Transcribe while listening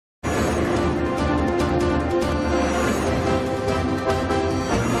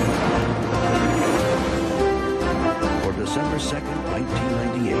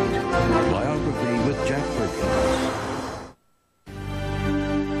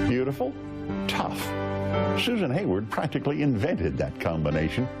beautiful, tough. Susan Hayward practically invented that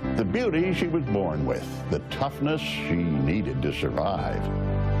combination. The beauty she was born with, the toughness she needed to survive.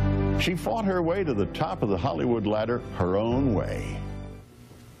 She fought her way to the top of the Hollywood ladder her own way.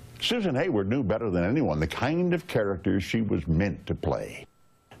 Susan Hayward knew better than anyone the kind of characters she was meant to play.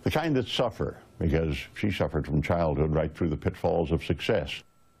 The kind that suffer, because she suffered from childhood right through the pitfalls of success.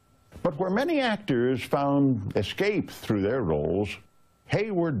 But where many actors found escape through their roles,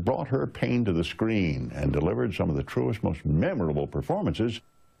 Hayward brought her pain to the screen and delivered some of the truest, most memorable performances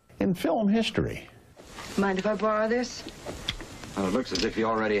in film history. Mind if I borrow this? Well, it looks as if you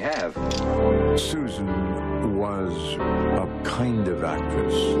already have. Susan was a kind of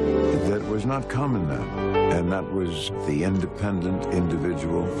actress that was not common then. And that was the independent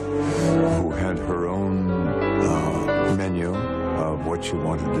individual who had her own menu of what she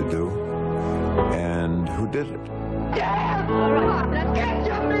wanted to do and who did it.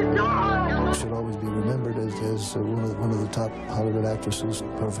 She'll always be remembered as one of the top Hollywood actresses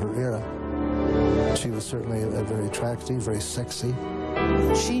of her era. She was certainly a very attractive, very sexy.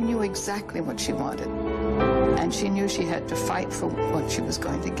 She knew exactly what she wanted, and she knew she had to fight for what she was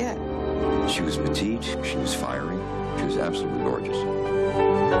going to get. She was petite, she was fiery, she was absolutely gorgeous,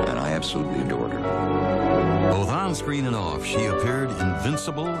 and I absolutely adored her. Both on screen and off, she appeared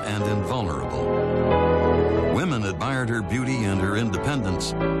invincible and invulnerable. Women admired her beauty and her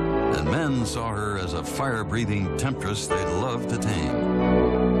independence, and men saw her as a fire-breathing temptress they'd love to tame.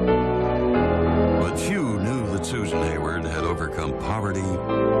 But few knew that Susan Hayward had overcome poverty,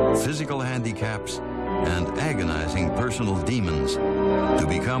 physical handicaps, and agonizing personal demons to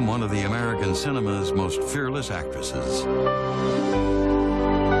become one of the American cinema's most fearless actresses.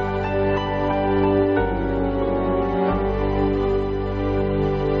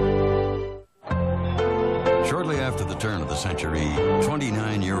 Shortly after the turn of the century,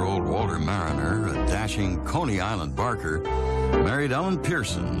 29-year-old Walter Marrenner, a dashing Coney Island barker, married Ellen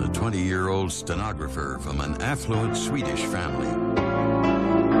Pearson, a 20-year-old stenographer from an affluent Swedish family.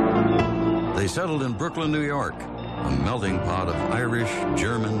 They settled in Brooklyn, New York, a melting pot of Irish,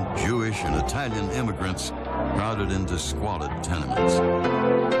 German, Jewish, and Italian immigrants crowded into squalid tenements.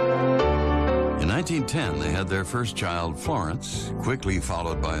 In 1910, they had their first child, Florence, quickly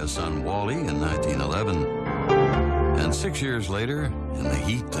followed by a son, Wally, in 1911. And 6 years later, in the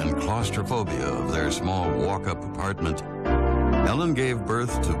heat and claustrophobia of their small walk-up apartment, Ellen gave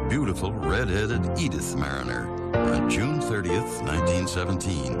birth to beautiful, red-headed Edythe Marrenner on June 30th,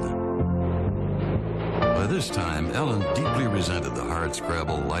 1917. By this time, Ellen deeply resented the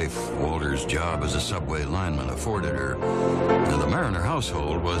hard-scrabble life Walter's job as a subway lineman afforded her, and the Marrenner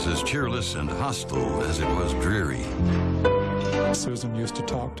household was as cheerless and hostile as it was dreary. Susan used to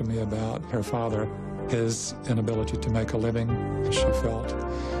talk to me about her father, his inability to make a living. She felt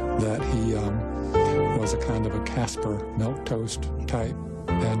that he was a kind of a Casper milquetoast type,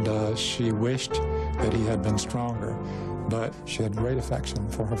 and she wished that he had been stronger. But she had great affection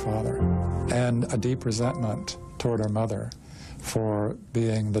for her father and a deep resentment toward her mother for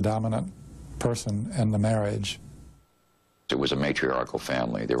being the dominant person in the marriage. It was a matriarchal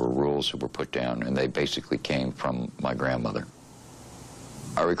family. There were rules that were put down, and they basically came from my grandmother.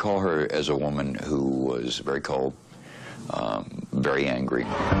 I recall her as a woman who was very cold, very angry.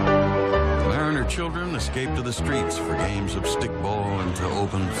 The Marrenner children escaped to the streets for games of stickball and to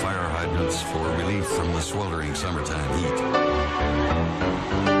open fire hydrants for relief from the sweltering summertime heat.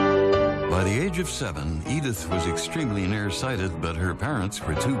 By the age of 7, Edythe was extremely nearsighted, but her parents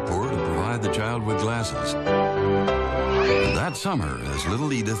were too poor to provide the child with glasses. And that summer, as little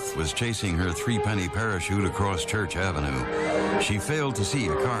Edythe was chasing her three-penny parachute across Church Avenue, she failed to see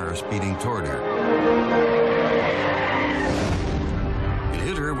a car speeding toward her.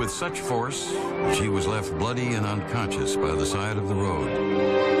 With such force, she was left bloody and unconscious by the side of the road.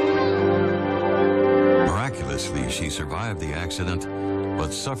 Miraculously, she survived the accident,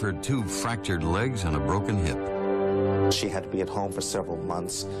 but suffered 2 fractured legs and a broken hip. She had to be at home for several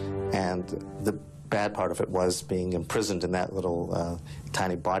months, and the bad part of it was being imprisoned in that little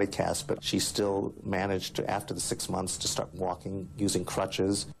tiny body cast, but she still managed to, after the 6 months, to start walking using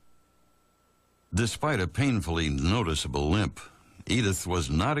crutches. Despite a painfully noticeable limp, Edythe was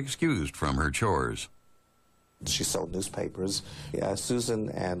not excused from her chores. She sold newspapers. Susan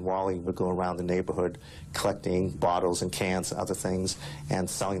and Wally would go around the neighborhood collecting bottles and cans and other things and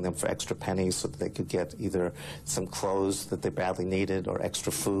selling them for extra pennies so that they could get either some clothes that they badly needed or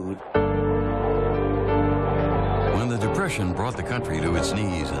extra food. When the Depression brought the country to its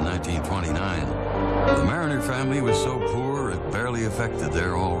knees in 1929, the Marrenner family was so poor it barely affected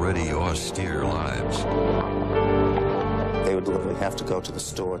their already austere lives. They would literally have to go to the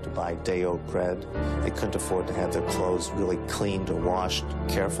store to buy day-old bread. They couldn't afford to have their clothes really cleaned or washed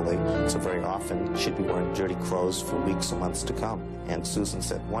carefully, so very often she'd be wearing dirty clothes for weeks or months to come. And Susan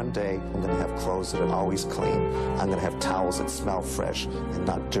said, one day I'm going to have clothes that are always clean. I'm going to have towels that smell fresh and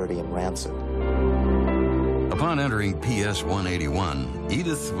not dirty and rancid. Upon entering PS 181,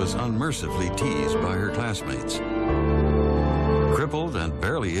 Edythe was unmercifully teased by her classmates. Crippled and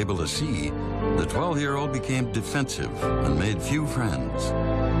barely able to see, the 12-year-old became defensive and made few friends.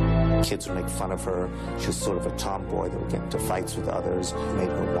 Kids would make fun of her. She was sort of a tomboy that would get into fights with others, made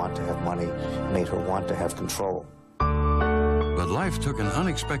her want to have money, made her want to have control. But life took an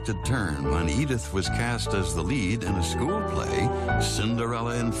unexpected turn when Edythe was cast as the lead in a school play,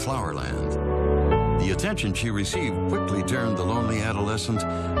 Cinderella in Flowerland. The attention she received quickly turned the lonely adolescent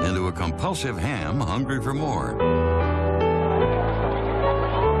into a compulsive ham hungry for more.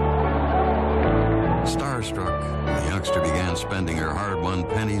 Starstruck, the youngster began spending her hard-won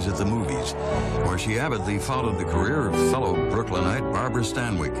pennies at the movies, where she avidly followed the career of fellow Brooklynite Barbara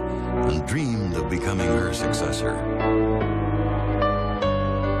Stanwyck and dreamed of becoming her successor.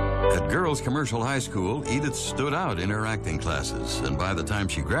 At Girls Commercial High School, Edythe stood out in her acting classes, and by the time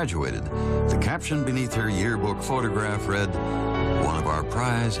she graduated, the caption beneath her yearbook photograph read, "One of our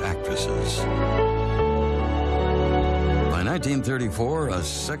prize actresses." By 1934, a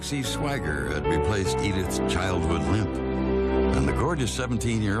sexy swagger had replaced Edythe's childhood limp, and the gorgeous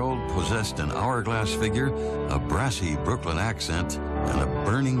 17-year-old possessed an hourglass figure, a brassy Brooklyn accent, and a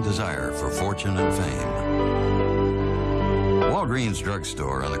burning desire for fortune and fame. Walgreens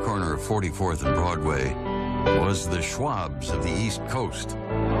drugstore on the corner of 44th and Broadway was the Schwab's of the East Coast.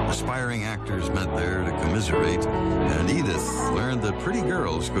 Aspiring actors met there to commiserate, and Edythe learned that pretty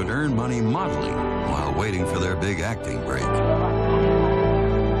girls could earn money modeling while waiting for their big acting break.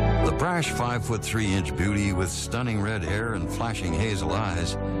 The brash 5'3" beauty with stunning red hair and flashing hazel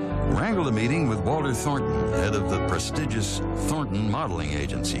eyes wrangled a meeting with Walter Thornton, head of the prestigious Thornton Modeling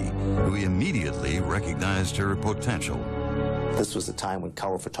Agency, who immediately recognized her potential. This was the time when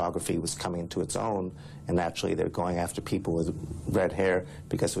color photography was coming into its own, and naturally they were going after people with red hair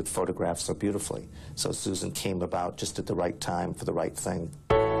because it would photograph so beautifully. So Susan came about just at the right time for the right thing.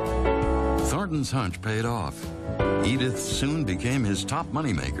 Thornton's hunch paid off. Edythe soon became his top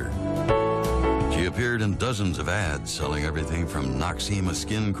moneymaker. She appeared in dozens of ads selling everything from Noxzema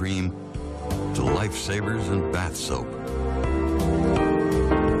skin cream to lifesavers and bath soap.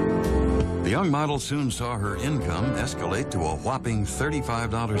 The young model soon saw her income escalate to a whopping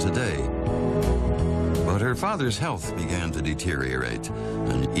 $35 a day. But her father's health began to deteriorate,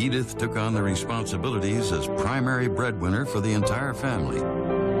 and Edythe took on the responsibilities as primary breadwinner for the entire family.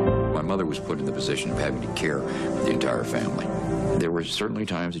 My mother was put in the position of having to care for the entire family. There were certainly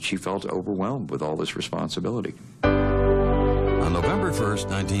times that she felt overwhelmed with all this responsibility. On November 1st,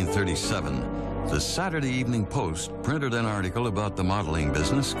 1937, the Saturday Evening Post printed an article about the modeling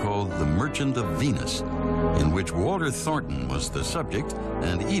business called The Merchant of Venus, in which Walter Thornton was the subject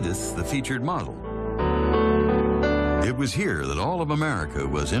and Edythe the featured model. It was here that all of America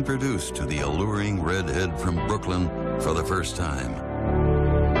was introduced to the alluring redhead from Brooklyn for the first time.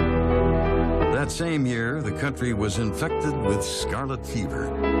 That same year, the country was infected with scarlet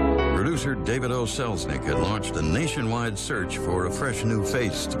fever. Producer David O. Selznick had launched a nationwide search for a fresh new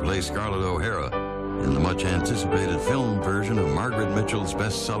face to play Scarlett O'Hara in the much-anticipated film version of Margaret Mitchell's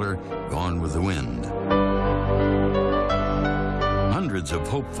bestseller, Gone with the Wind. Hundreds of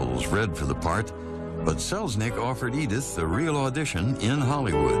hopefuls read for the part, but Selznick offered Edythe a real audition in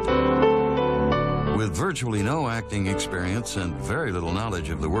Hollywood. With virtually no acting experience and very little knowledge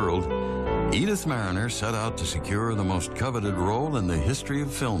of the world, Edythe Marrenner set out to secure the most coveted role in the history of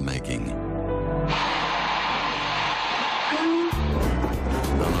filmmaking.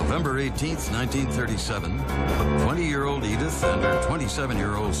 On November 18th, 1937, 20-year-old Edythe and her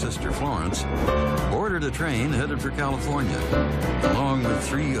 27-year-old sister Florence boarded a train headed for California, along with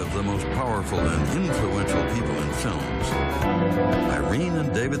three of the most powerful and influential people in films, Irene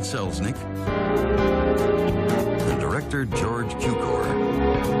and David Selznick, and director George Cukor.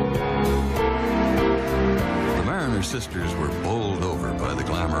 The Marrenner sisters were bowled over by the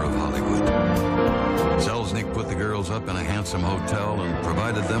glamour of Hollywood. Selznick put the girls up in a handsome hotel and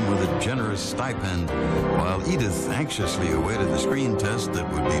provided them with a generous stipend, while Edythe anxiously awaited the screen test that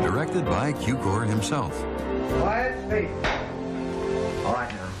would be directed by Cukor himself. Quiet, space. All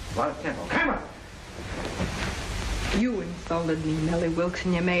right now, a lot of tempo. Camera! You insulted me, Melly Wilkes,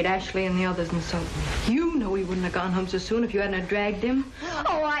 and you made Ashley and the others insult me. You know he wouldn't have gone home so soon if you hadn't have dragged him.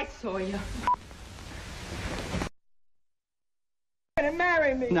 Oh, I saw you.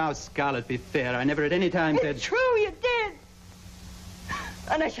 Marry me. Now, Scarlett, be fair. I never at any time said... It's true, you did.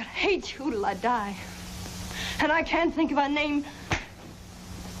 And I should hate you till I die. And I can't think of a name.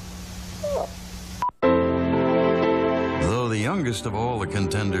 Though the youngest of all the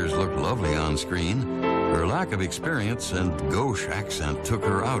contenders looked lovely on screen, her lack of experience and gauche accent took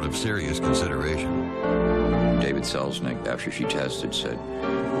her out of serious consideration. David Selznick, after she tested, said,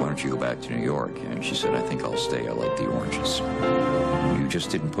 "Why don't you go back to New York?" And she said, "I think I'll stay. I like the oranges." You just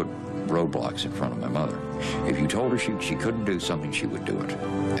didn't put roadblocks in front of my mother. If you told her she couldn't do something, she would do it.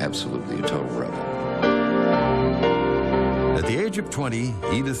 Absolutely a total rebel. At the age of 20,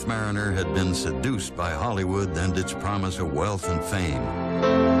 Edythe Marrenner had been seduced by Hollywood and its promise of wealth and fame.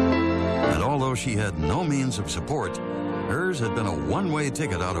 And although she had no means of support, hers had been a one-way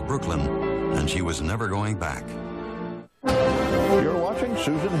ticket out of Brooklyn, and she was never going back. You're watching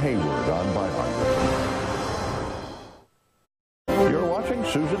Susan Hayward on Biography. You're watching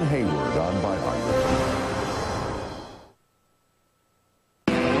Susan Hayward on Biography.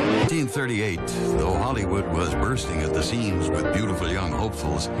 1938, though Hollywood was bursting at the seams with beautiful young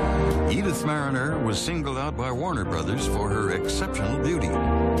hopefuls, Edythe Marrenner was singled out by Warner Brothers for her exceptional beauty.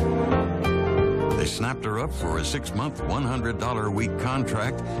 They snapped her up for a 6-month, $100-a-week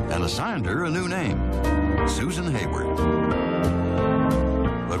contract and assigned her a new name, Susan Hayward.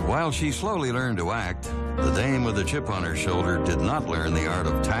 But while she slowly learned to act, the dame with a chip on her shoulder did not learn the art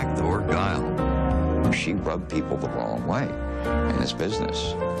of tact or guile. She rubbed people the wrong way in this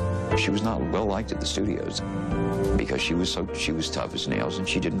business. She was not well liked at the studios because she was tough as nails, and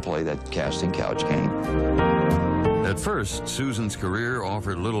she didn't play that casting couch game. At first, Susan's career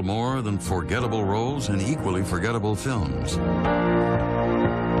offered little more than forgettable roles in equally forgettable films.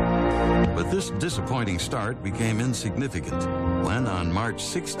 But this disappointing start became insignificant when, on March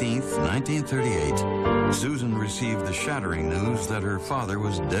 16, 1938, Susan received the shattering news that her father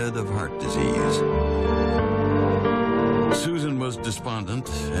was dead of heart disease. Susan was despondent,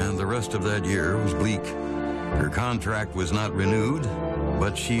 and the rest of that year was bleak. Her contract was not renewed,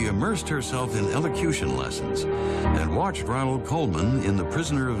 but she immersed herself in elocution lessons and watched Ronald Colman in The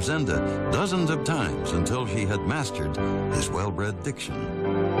Prisoner of Zenda dozens of times until she had mastered his well-bred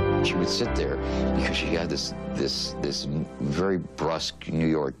diction. She would sit there because she had this very brusque New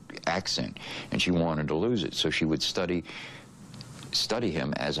York accent, and she wanted to lose it. So she would study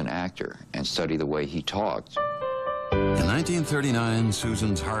him as an actor and study the way he talked. In 1939,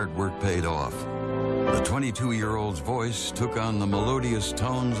 Susan's hard work paid off. The 22-year-old's voice took on the melodious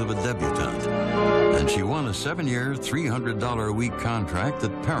tones of a debutante, and she won a 7-year, $300-a-week contract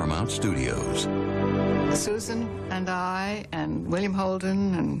at Paramount Studios. Susan and I and William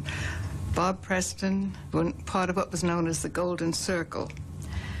Holden and Bob Preston were part of what was known as the Golden Circle.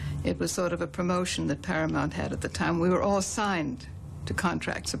 It was sort of a promotion that Paramount had at the time. We were all signed to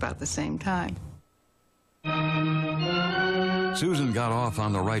contracts about the same time. Susan got off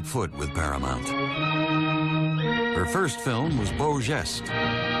on the right foot with Paramount. Her first film was Beau Geste,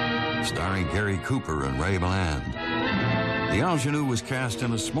 starring Gary Cooper and Ray Milland. The ingenue was cast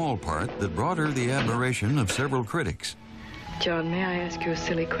in a small part that brought her the admiration of several critics. John, may I ask you a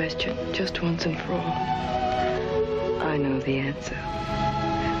silly question, just once and for all? I know the answer,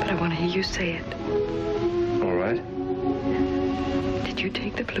 but I want to hear you say it. All right. Did you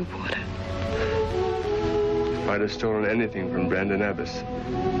take the blue water? If I'd have stolen anything from Brandon Abbas,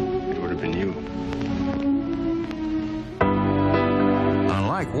 it would have been you.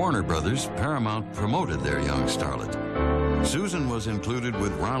 Unlike Warner Brothers, Paramount promoted their young starlet. Susan was included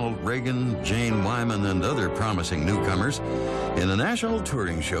with Ronald Reagan, Jane Wyman, and other promising newcomers in a national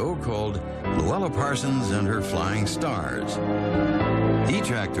touring show called Luella Parsons and Her Flying Stars.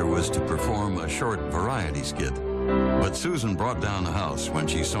 Each actor was to perform a short variety skit, but Susan brought down the house when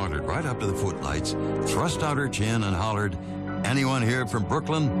she sauntered right up to the footlights, thrust out her chin, and hollered, "Anyone here from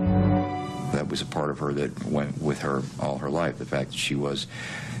Brooklyn?" That was a part of her that went with her all her life, the fact that she was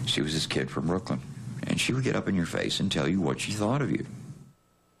this kid from Brooklyn. And she would get up in your face and tell you what she thought of you.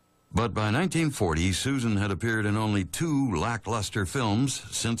 But by 1940, Susan had appeared in only 2 lackluster films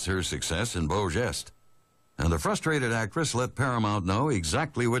since her success in Beau Geste. And the frustrated actress let Paramount know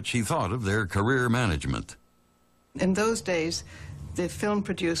exactly what she thought of their career management. In those days, the film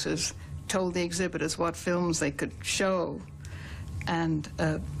producers told the exhibitors what films they could show, and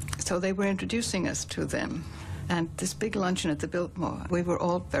so they were introducing us to them. And this big luncheon at the Biltmore, we were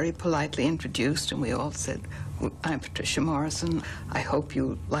all very politely introduced, and we all said, "I'm Patricia Morrison. I hope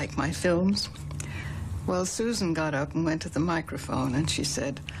you like my films." Well, Susan got up and went to the microphone, and she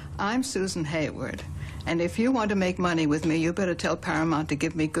said, "I'm Susan Hayward, and if you want to make money with me, you better tell Paramount to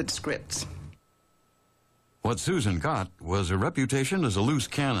give me good scripts." What Susan got was a reputation as a loose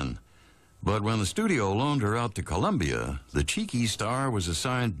cannon, But when the studio loaned her out to Columbia, the cheeky star was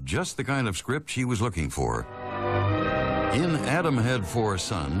assigned just the kind of script she was looking for. In Adam Had Four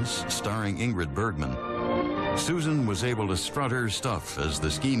Sons, starring Ingrid Bergman, Susan was able to strut her stuff as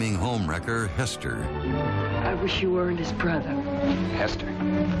the scheming homewrecker Hester. I wish you weren't his brother. Hester,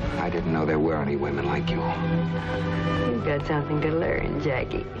 I didn't know there were any women like you. You've got something to learn,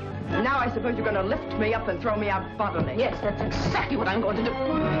 Jackie. Now I suppose you're going to lift me up and throw me out bodily. Yes, that's exactly what I'm going to do.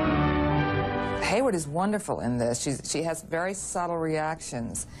 Hayward is wonderful in this. She has very subtle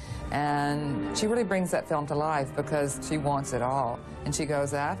reactions, and she really brings that film to life because she wants it all, and she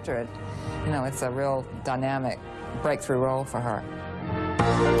goes after it. You know, it's a real dynamic breakthrough role for her.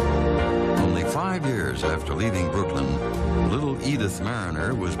 Only 5 years after leaving Brooklyn, little Edythe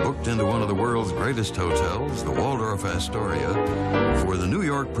Marrenner was booked into one of the world's greatest hotels, the Waldorf Astoria, for the New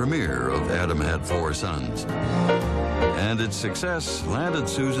York premiere of Adam Had Four Sons. And its success landed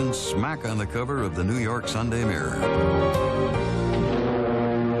Susan smack on the cover of the New York Sunday Mirror.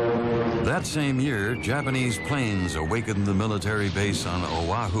 That same year, Japanese planes awakened the military base on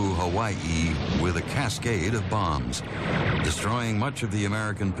Oahu, Hawaii, with a cascade of bombs, destroying much of the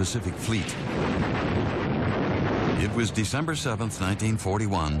American Pacific Fleet. It was December 7th,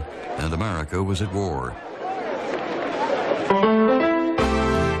 1941, and America was at war.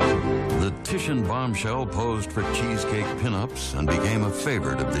 The Titian bombshell posed for cheesecake pinups and became a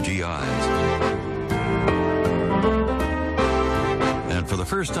favorite of the GIs. And for the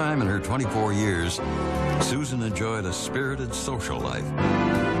first time in her 24 years, Susan enjoyed a spirited social life.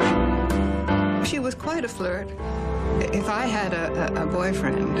 She was quite a flirt. If I had a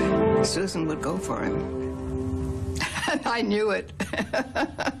boyfriend, Susan would go for him. And I knew it.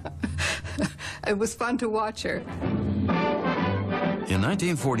 It was fun to watch her. In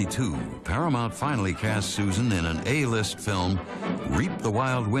 1942, Paramount finally cast Susan in an A-list film, Reap the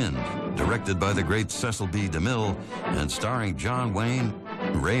Wild Wind, directed by the great Cecil B. DeMille and starring John Wayne,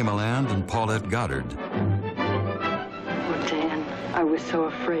 Ray Milland, and Paulette Goddard. Oh, Dan, I was so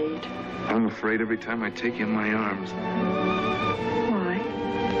afraid. I'm afraid every time I take you in my arms. Why?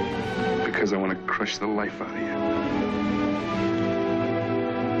 Because I want to crush the life out of you.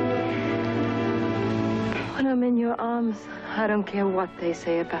 When I'm in your arms, I don't care what they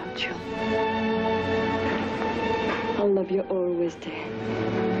say about you. I'll love you always, Dan.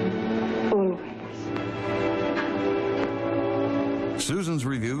 Always. Susan's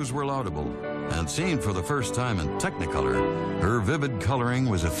reviews were laudable, and seen for the first time in Technicolor, her vivid coloring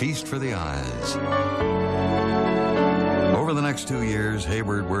was a feast for the eyes. Over the next 2 years,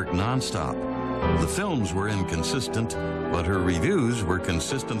 Hayward worked non-stop. The films were inconsistent, but her reviews were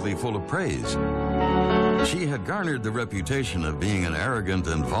consistently full of praise. She had garnered the reputation of being an arrogant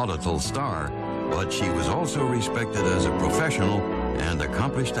and volatile star, but she was also respected as a professional and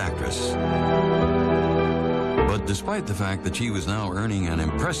accomplished actress. But despite the fact that she was now earning an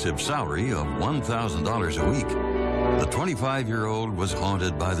impressive salary of $1,000 a week, the 25-year-old was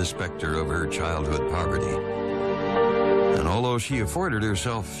haunted by the specter of her childhood poverty. And although she afforded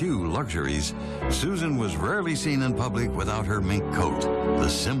herself few luxuries, Susan was rarely seen in public without her mink coat, the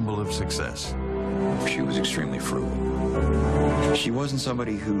symbol of success. She was extremely frugal. She wasn't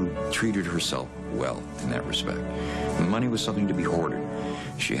somebody who treated herself well in that respect. Money was something to be hoarded.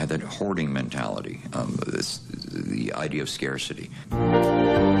 She had that hoarding mentality, the idea of scarcity.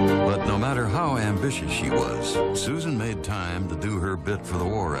 But no matter how ambitious she was, Susan made time to do her bit for the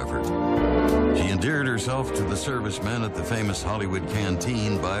war effort. She endeared herself to the servicemen at the famous Hollywood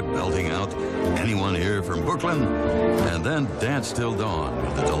canteen by belting out, "Anyone here from Brooklyn?" and then danced till dawn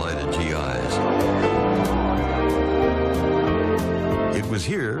with the delighted GIs. It was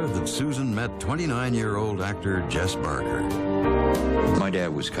here that Susan met 29-year-old actor Jess Barker. My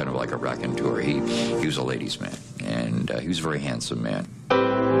dad was kind of like a raconteur. He was a ladies' man, and he was a very handsome man.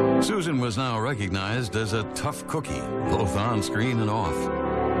 Susan was now recognized as a tough cookie, both on screen and off.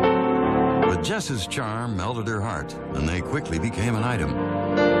 But Jess's charm melted her heart, and they quickly became an item.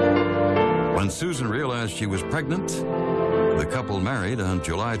 When Susan realized she was pregnant, the couple married on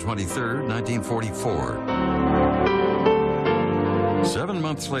July 23, 1944. 7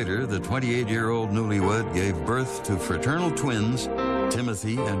 months later, the 28-year-old newlywed gave birth to fraternal twins,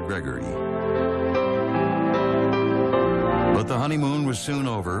 Timothy and Gregory. But the honeymoon was soon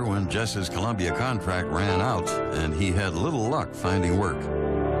over when Jess's Columbia contract ran out, and he had little luck finding work.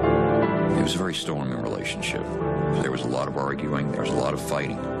 It was a very stormy relationship. There was a lot of arguing, there was a lot of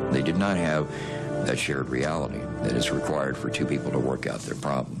fighting. They did not have that shared reality that is required for two people to work out their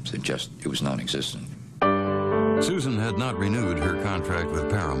problems. It was non-existent. Susan had not renewed her contract with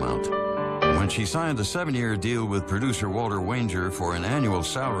Paramount. When she signed a 7-year deal with producer Walter Wanger for an annual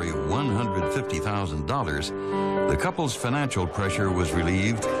salary of $150,000, the couple's financial pressure was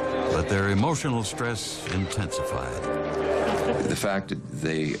relieved, but their emotional stress intensified. The fact that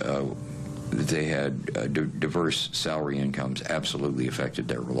they had diverse salary incomes absolutely affected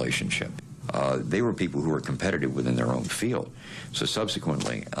their relationship. They were people who were competitive within their own field. So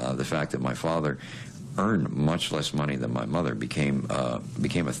subsequently, the fact that my father earned much less money than my mother became a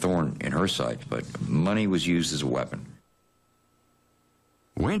thorn in her side, but money was used as a weapon.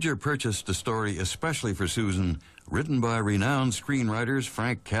 Wanger purchased a story especially for Susan, written by renowned screenwriters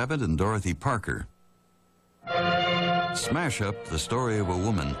Frank Cabot and Dorothy Parker. Smash Up, the story of a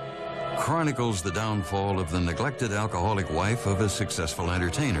woman, chronicles the downfall of the neglected alcoholic wife of a successful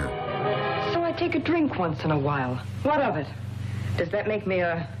entertainer. So I take a drink once in a while. What of it? Does that make me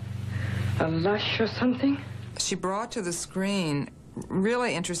a lush or something? She brought to the screen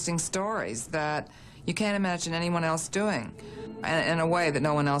really interesting stories that you can't imagine anyone else doing, in a way that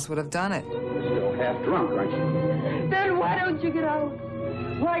no one else would have done it. You're still half drunk, aren't you? Then why don't you get out?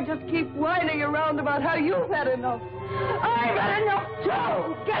 Why just keep whining around about how you've had enough? I've had enough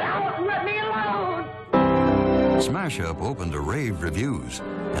too! Get out and let me alone! Smash Up opened to rave reviews,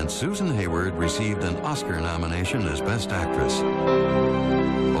 and Susan Hayward received an Oscar nomination as Best Actress.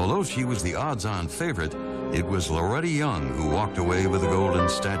 Although she was the odds-on favorite, it was Loretta Young who walked away with a golden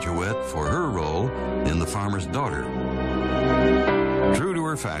statuette for her role in The Farmer's Daughter. True to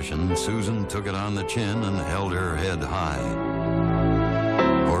her fashion, Susan took it on the chin and held her head high.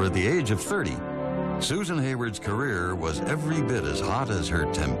 For at the age of 30, Susan Hayward's career was every bit as hot as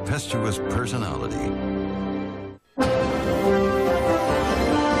her tempestuous personality.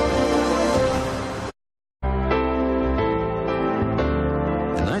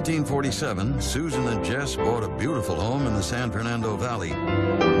 In 1947, Susan and Jess bought a beautiful home in the San Fernando Valley.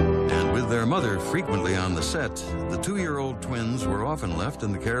 And with their mother frequently on the set, the 2-year-old twins were often left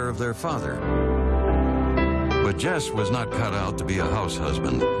in the care of their father. But Jess was not cut out to be a house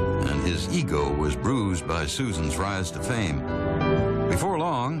husband, and his ego was bruised by Susan's rise to fame. Before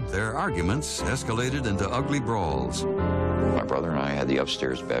long, their arguments escalated into ugly brawls. My brother and I had the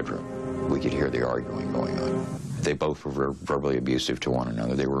upstairs bedroom. We could hear the arguing going on. They both were verbally abusive to one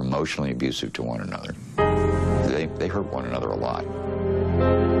another. They were emotionally abusive to one another. They hurt one another a lot.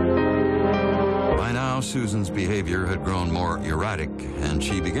 By now, Susan's behavior had grown more erratic, and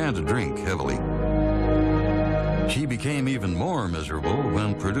she began to drink heavily. She became even more miserable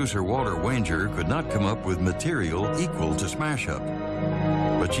when producer Walter Wanger could not come up with material equal to Smash Up.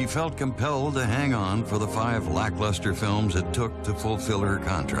 But she felt compelled to hang on for the 5 lackluster films it took to fulfill her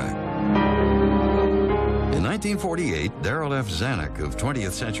contract. In 1948, Darrell F. Zanuck of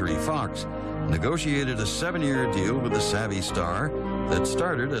 20th Century Fox negotiated a 7-year deal with the savvy star that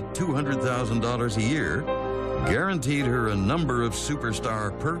started at $200,000 a year, guaranteed her a number of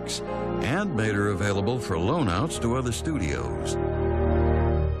superstar perks, and made her available for loan-outs to other studios.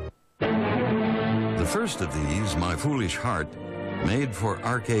 The first of these, My Foolish Heart, made for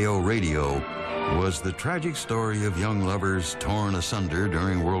RKO Radio, was the tragic story of young lovers torn asunder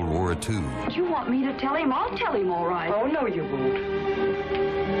during World War II. You want me to tell him? I'll tell him, all right. Oh, no, you won't.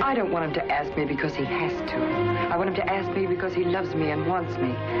 I don't want him to ask me because he has to. I want him to ask me because he loves me and wants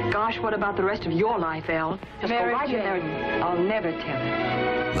me. Gosh, what about the rest of your life, Elle? Just go right in there and I'll never tell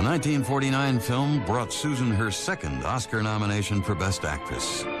him. The 1949 film brought Susan her 2nd Oscar nomination for Best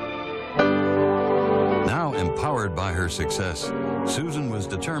Actress. Now empowered by her success, Susan was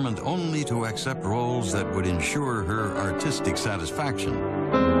determined only to accept roles that would ensure her artistic satisfaction.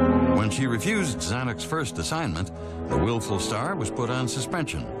 When she refused Zanuck's first assignment, the willful star was put on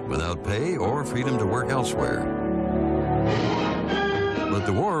suspension without pay or freedom to work elsewhere. But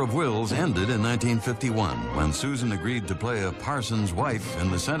the War of Wills ended in 1951 when Susan agreed to play a parson's wife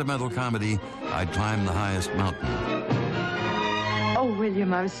in the sentimental comedy I'd Climb the Highest Mountain. Oh,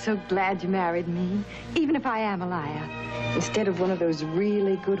 William, I'm so glad you married me, even if I am a liar. Instead of one of those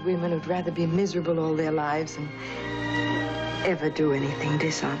really good women who'd rather be miserable all their lives and ever do anything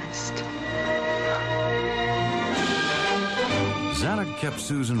dishonest. Zanuck kept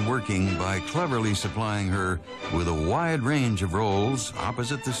Susan working by cleverly supplying her with a wide range of roles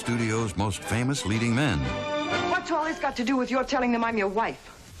opposite the studio's most famous leading men. What's all this got to do with your telling them I'm your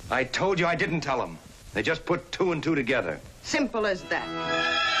wife? I told you I didn't tell them. They just put 2 and 2 together. Simple as that.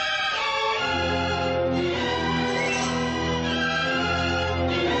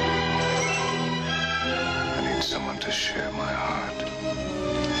 I need someone to share my heart.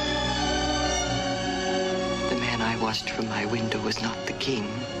 The man I watched from my window was not the king,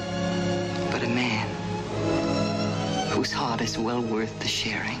 but a man whose heart is well worth the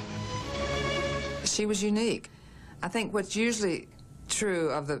sharing. She was unique. I think what's usually true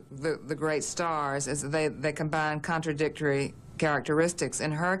of the great stars is that they combine contradictory characteristics.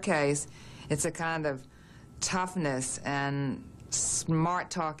 In her case, it's a kind of toughness and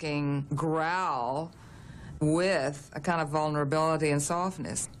smart-talking growl with a kind of vulnerability and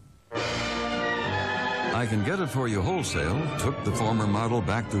softness. I Can Get It For You Wholesale took the former model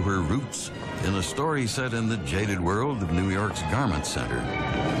back to her roots in a story set in the jaded world of New York's Garment Center.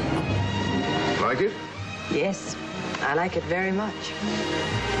 Like it? Yes, I like it very much.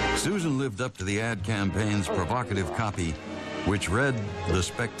 Susan lived up to the ad campaign's provocative copy, which read, "The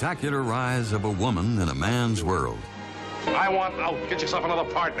spectacular rise of a woman in a man's world." I want out. Get yourself another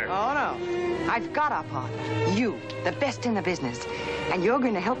partner. Oh, no. I've got a partner. You, the best in the business. And you're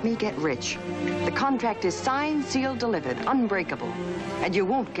going to help me get rich. The contract is signed, sealed, delivered, unbreakable. And you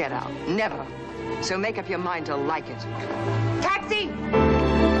won't get out. Never. So make up your mind to like it. Taxi!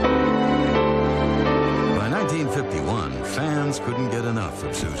 By 1951, fans couldn't get enough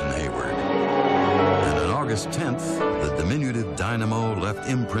of Susan Hayward. And on August 10th, the diminutive dynamo left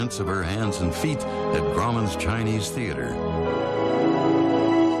imprints of her hands and feet at Grauman's Chinese Theater.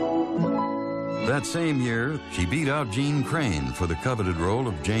 That same year, she beat out Jean Crane for the coveted role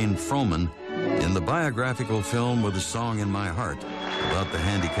of Jane Froman in the biographical film With a Song in My Heart about the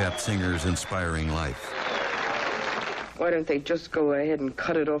handicapped singer's inspiring life. Why don't they just go ahead and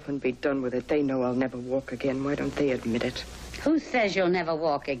cut it off and be done with it? They know I'll never walk again. Why don't they admit it? Who says you'll never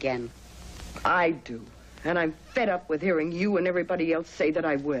walk again? I do. And I'm fed up with hearing you and everybody else say that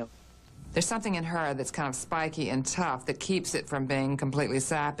I will. There's something in her that's kind of spiky and tough that keeps it from being completely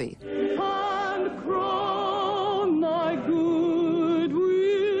sappy. And crown my good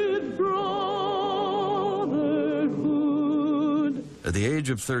with brotherhood. At the age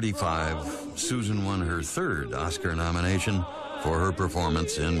of 35, Susan won her third Oscar nomination for her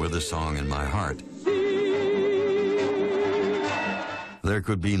performance in With a Song in My Heart. There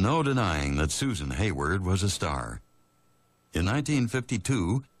could be no denying that Susan Hayward was a star. In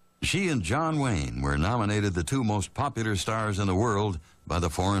 1952, she and John Wayne were nominated the two most popular stars in the world by the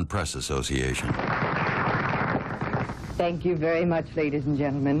Foreign Press Association. Thank you very much, ladies and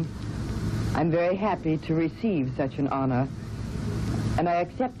gentlemen. I'm very happy to receive such an honor. And I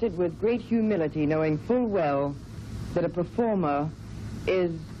accept it with great humility, knowing full well that a performer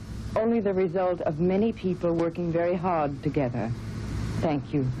is only the result of many people working very hard together.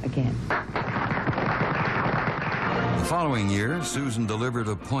 Thank you again. The following year, Susan delivered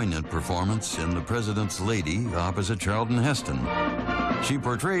a poignant performance in The President's Lady opposite Charlton Heston. She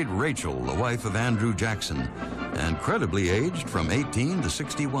portrayed Rachel, the wife of Andrew Jackson, and credibly aged from 18 to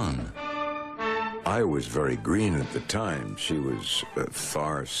 61. I was very green at the time. She was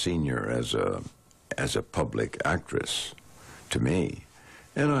far senior as a public actress to me,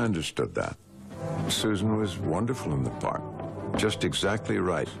 and I understood that. Susan was wonderful in the part, just exactly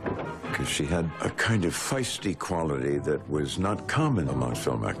right, because she had a kind of feisty quality that was not common among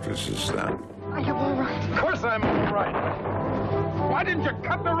film actresses then. Are you all right? Of course I'm all right. Why didn't you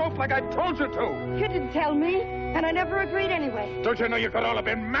cut the rope like I told you to? You didn't tell me, and I never agreed anyway. Don't you know you could all have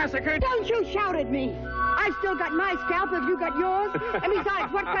been massacred? Don't you shout at me! I've still got my scalp if you got yours. And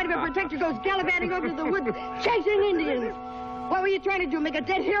besides, what kind of a protector goes gallivanting over to the woods chasing Indians? What were you trying to do, make a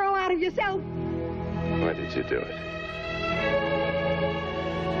dead hero out of yourself? Why did you do it?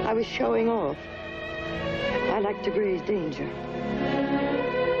 I was showing off. I like to graze danger.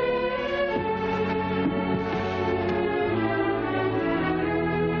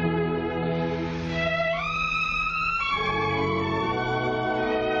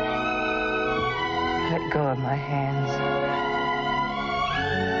 Let go of my hands.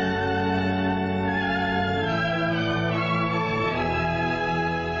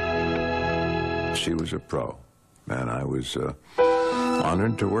 She was a pro, and I was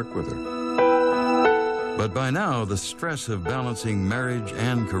honored to work with her. But by now, the stress of balancing marriage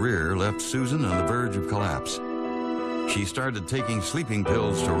and career left Susan on the verge of collapse. She started taking sleeping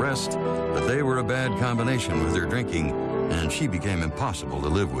pills to rest, but they were a bad combination with her drinking, and she became impossible to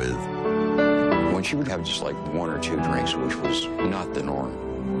live with. When she would have just like one or two drinks, which was not the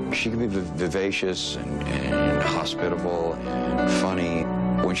norm, she could be vivacious and hospitable and funny.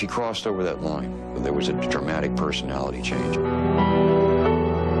 When she crossed over that line, there was a dramatic personality change.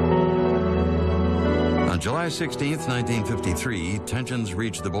 On July 16th, 1953, tensions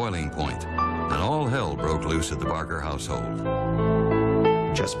reached the boiling point, and all hell broke loose at the Barker household.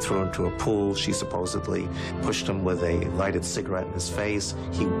 Just threw him into a pool. She supposedly pushed him with a lighted cigarette in his face.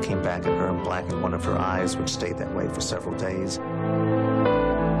 He came back at her and blackened one of her eyes, which stayed that way for several days.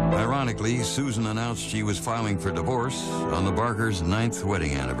 Ironically, Susan announced she was filing for divorce on the Barkers' 9th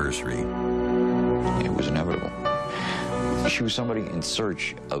wedding anniversary. was inevitable. She was somebody in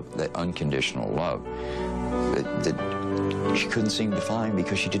search of that unconditional love that she couldn't seem to find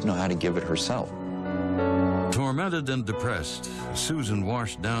because she didn't know how to give it herself. Tormented and depressed, Susan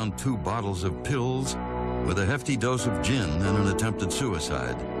washed down 2 bottles of pills with a hefty dose of gin and an attempted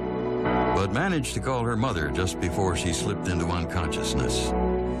suicide, but managed to call her mother just before she slipped into unconsciousness.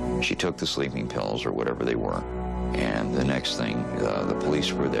 She took the sleeping pills, or whatever they were, and the next thing, the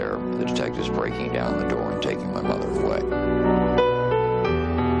police were there, the detectives breaking down the door and taking my mother away.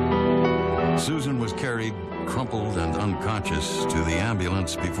 Susan was carried, crumpled and unconscious, to the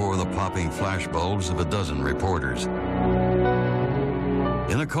ambulance before the popping flashbulbs of a dozen reporters.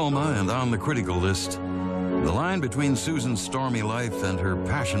 In a coma and on the critical list, the line between Susan's stormy life and her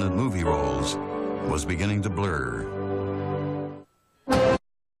passionate movie roles was beginning to blur.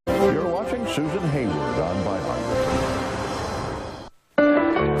 You're watching Susan Hayward on Biography.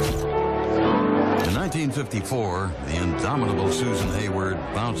 In 1954, the indomitable Susan Hayward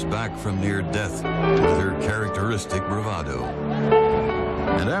bounced back from near death with her characteristic bravado.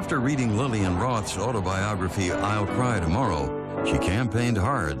 And after reading Lillian Roth's autobiography, I'll Cry Tomorrow, she campaigned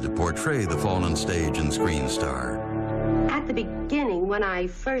hard to portray the fallen stage and screen star. At the beginning, when I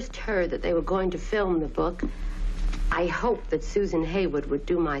first heard that they were going to film the book, I hoped that Susan Hayward would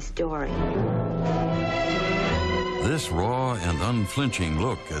do my story. This raw and unflinching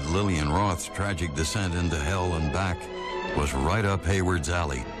look at Lillian Roth's tragic descent into hell and back was right up Hayward's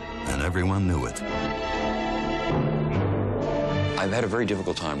alley, and everyone knew it. I've had a very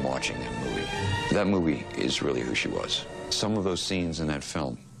difficult time watching that movie. That movie is really who she was. Some of those scenes in that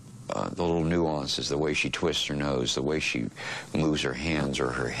film, the little nuances, the way she twists her nose, the way she moves her hands or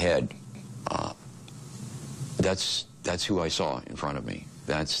her head, that's who I saw in front of me.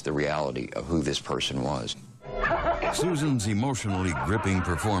 That's the reality of who this person was. Susan's emotionally gripping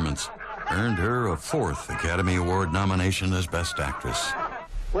performance earned her a 4th Academy Award nomination as Best Actress.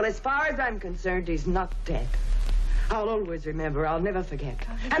 Well, as far as I'm concerned, he's not dead. I'll always remember, I'll never forget.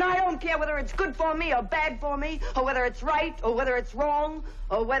 And I don't care whether it's good for me or bad for me, or whether it's right or whether it's wrong,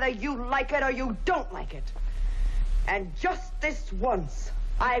 or whether you like it or you don't like it. And just this once,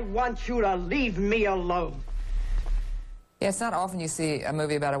 I want you to leave me alone. Yeah, it's not often you see a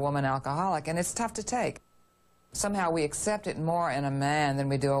movie about a woman alcoholic, and it's tough to take. Somehow we accept it more in a man than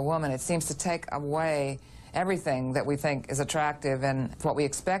we do a woman. It seems to take away everything that we think is attractive and what we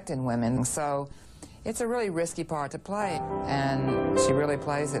expect in women. So it's a really risky part to play, and she really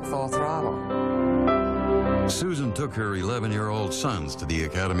plays it full throttle. Susan took her 11-year-old sons to the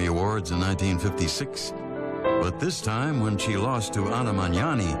Academy Awards in 1956, but this time when she lost to Anna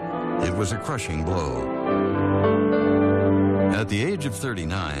Magnani, it was a crushing blow. At the age of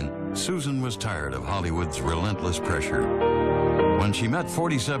 39, Susan was tired of Hollywood's relentless pressure. When she met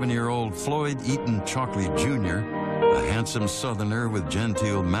 47-year-old Floyd Eaton Chalkley Jr., a handsome Southerner with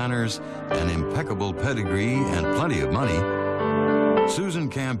genteel manners, an impeccable pedigree, and plenty of money, Susan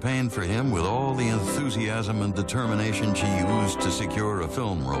campaigned for him with all the enthusiasm and determination she used to secure a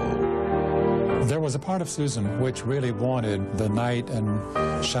film role. There was a part of Susan which really wanted the knight in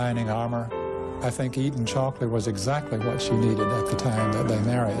shining armor. I think Eaton Chalkley was exactly what she needed at the time that they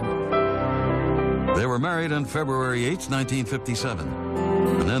married. They were married on February 8, 1957,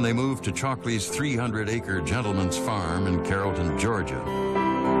 and then they moved to Chalkley's 300-acre gentleman's farm in Carrollton, Georgia.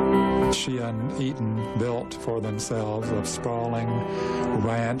 She and Eaton built for themselves a sprawling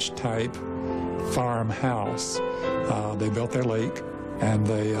ranch-type farmhouse. They built their lake, and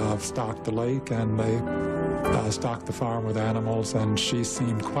they stocked the lake, and they stocked the farm with animals, and she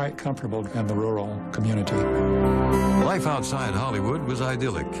seemed quite comfortable in the rural community. Life outside Hollywood was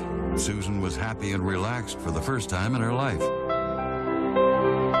idyllic. Susan was happy and relaxed for the first time in her life.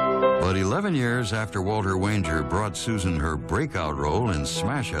 But 11 years after Walter Wanger brought Susan her breakout role in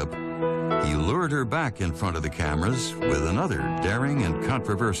Smash Up, he lured her back in front of the cameras with another daring and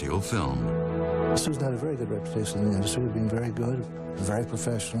controversial film. Susan had a very good reputation in the industry of being very good, very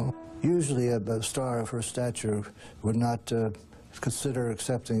professional. Usually a star of her stature would not consider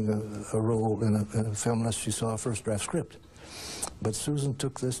accepting a role in a film unless she saw a first draft script. But Susan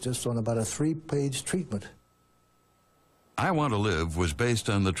took this just on about a 3-page treatment. I Want to Live was based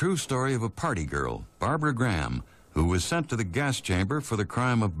on the true story of a party girl, Barbara Graham, who was sent to the gas chamber for the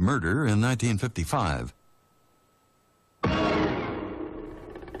crime of murder in 1955.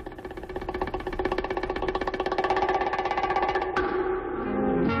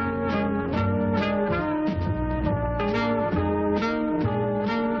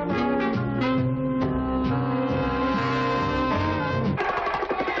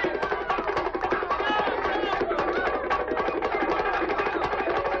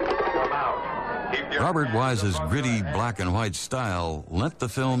 Robert Wise's gritty black and white style lent the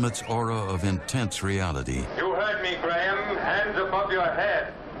film its aura of intense reality. You heard me, Graham. Hands above your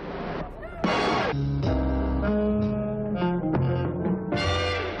head.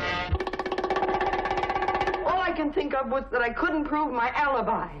 All I can think of was that I couldn't prove my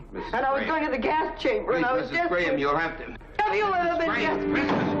alibi. Mrs. And I was Graham. going to the gas chamber, and I was Mrs. desperate. Graham, you'll have to... Have you ever been Graham, desperate?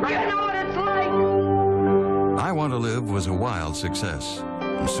 Mrs. Graham. You know what it's like. I Want to Live was a wild success.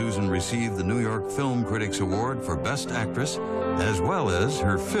 Susan received the New York Film Critics Award for Best Actress, as well as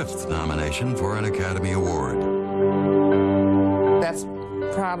her 5th nomination for an Academy Award. That's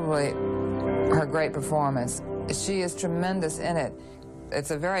probably her great performance. She is tremendous in it. It's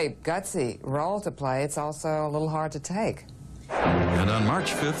a very gutsy role to play. It's also a little hard to take. And on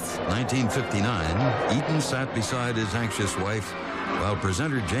March 5th, 1959, Eaton sat beside his anxious wife while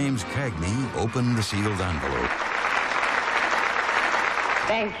presenter James Cagney opened the sealed envelope.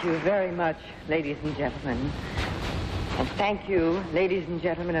 Thank you very much, ladies and gentlemen. And thank you, ladies and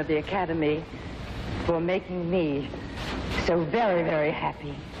gentlemen of the Academy, for making me so very, very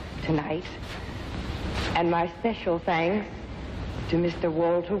happy tonight. And my special thanks to Mr.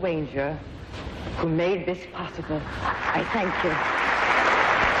 Walter Wanger, who made this possible. I thank you.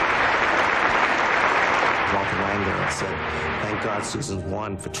 Walter Wanger said, thank God Susan's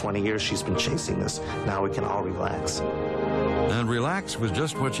won. For 20 years she's been chasing this. Now we can all relax. And relax was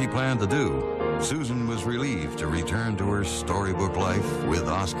just what she planned to do. Susan was relieved to return to her storybook life with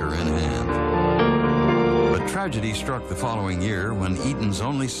Oscar in hand. But tragedy struck the following year when Eaton's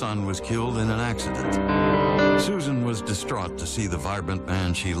only son was killed in an accident. Susan was distraught to see the vibrant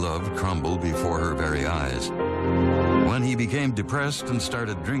man she loved crumble before her very eyes. When he became depressed and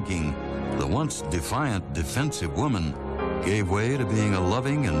started drinking, the once defiant, defensive woman gave way to being a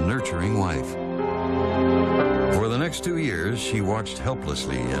loving and nurturing wife. For the next 2 years, she watched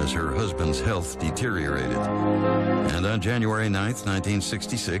helplessly as her husband's health deteriorated. And on January 9th,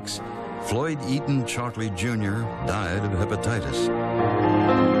 1966, Floyd Eaton Chalkley Jr. died of hepatitis.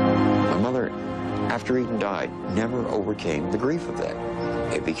 My mother, after Eaton died, never overcame the grief of that.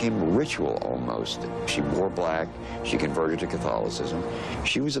 It became a ritual almost. She wore black. She converted to Catholicism.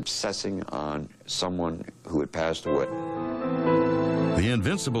 She was obsessing on someone who had passed away. The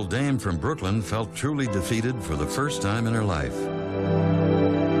invincible dame from Brooklyn felt truly defeated for the first time in her life.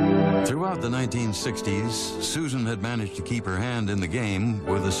 Throughout the 1960s, Susan had managed to keep her hand in the game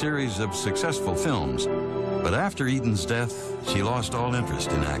with a series of successful films. But after Eaton's death, she lost all interest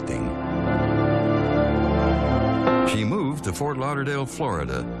in acting. She moved to Fort Lauderdale,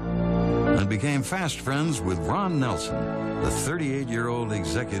 Florida, and became fast friends with Ron Nelson, the 38-year-old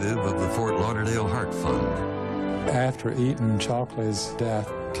executive of the Fort Lauderdale Heart Fund. After Eaton Chalkley's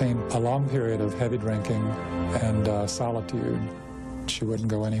death came a long period of heavy drinking and solitude. She wouldn't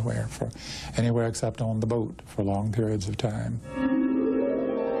go anywhere except on the boat for long periods of time.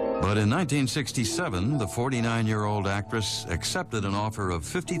 But in 1967, the 49-year-old actress accepted an offer of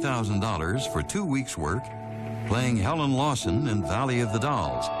 $50,000 for 2 weeks' work playing Helen Lawson in Valley of the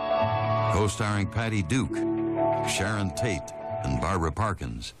Dolls, co-starring Patty Duke, Sharon Tate, and Barbara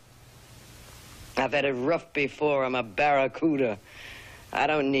Parkins. I've had it rough before. I'm a barracuda. I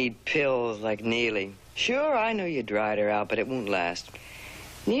don't need pills like Neely. Sure, I know you dried her out, but it won't last.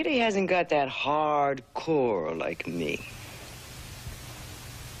 Neely hasn't got that hard core like me.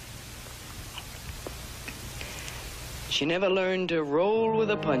 She never learned to roll with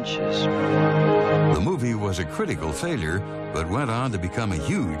the punches. The movie was a critical failure, but went on to become a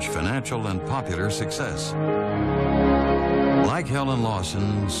huge financial and popular success. Like Helen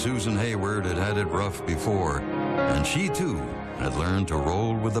Lawson, Susan Hayward had had it rough before, and she too had learned to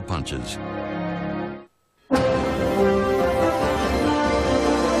roll with the punches.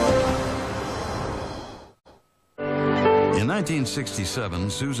 In 1967,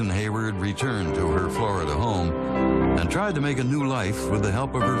 Susan Hayward returned to her Florida home and tried to make a new life with the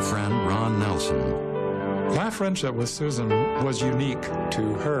help of her friend Ron Nelson. My friendship with Susan was unique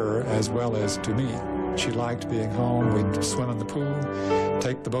to her as well as to me. She liked being home. We'd swim in the pool,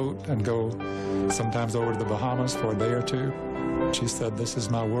 take the boat, and go sometimes over to the Bahamas for a day or two. She said, "This is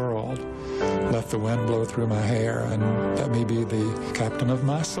my world. Let the wind blow through my hair and let me be the captain of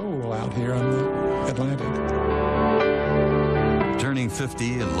my soul out here in the Atlantic." Turning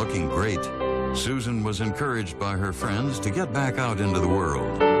 50 and looking great, Susan was encouraged by her friends to get back out into the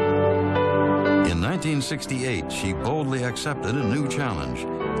world. In 1968, she boldly accepted a new challenge,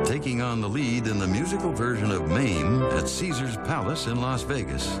 taking on the lead in the musical version of Mame at Caesar's Palace in Las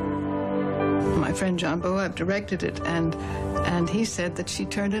Vegas. My friend John Boab directed it, and he said that she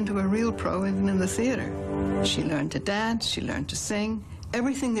turned into a real pro even in the theater. She learned to dance, she learned to sing,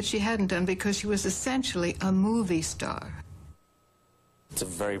 everything that she hadn't done because she was essentially a movie star. It's a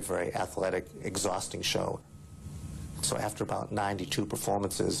very, very athletic, exhausting show. So after about 92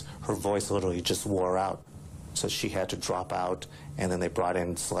 performances, her voice literally just wore out. So she had to drop out, and then they brought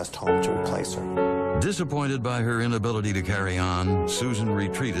in Celeste Holm to replace her. Disappointed by her inability to carry on, Susan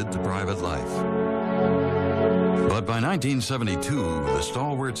retreated to private life. But by 1972, the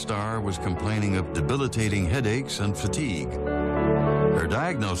stalwart star was complaining of debilitating headaches and fatigue. Her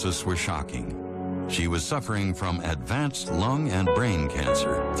diagnosis was shocking. She was suffering from advanced lung and brain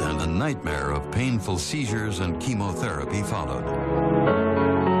cancer, and a nightmare of painful seizures and chemotherapy followed.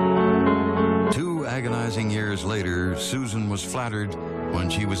 2 agonizing years later, Susan was flattered when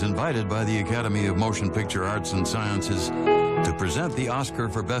she was invited by the Academy of Motion Picture Arts and Sciences to present the Oscar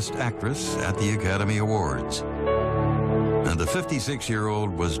for Best Actress at the Academy Awards. And the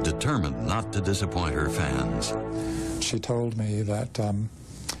 56-year-old was determined not to disappoint her fans. She told me that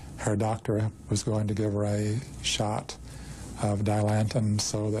her doctor was going to give her a shot of Dilantin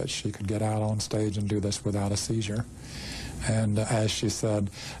so that she could get out on stage and do this without a seizure. And as she said,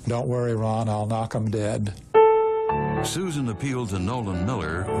 "Don't worry, Ron, I'll knock 'em dead." Susan appealed to Nolan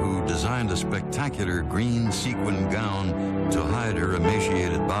Miller, who designed a spectacular green sequin gown to hide her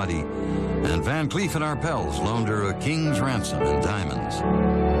emaciated body, and Van Cleef and Arpels loaned her a king's ransom in diamonds.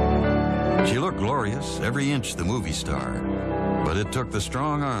 She looked glorious, every inch the movie star, but it took the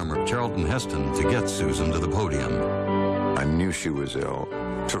strong arm of Charlton Heston to get Susan to the podium. I knew she was ill.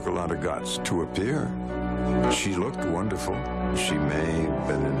 Took a lot of guts to appear. She looked wonderful. She may have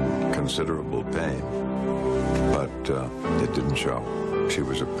been in considerable pain, but it didn't show. She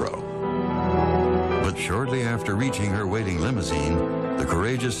was a pro. But shortly after reaching her waiting limousine, the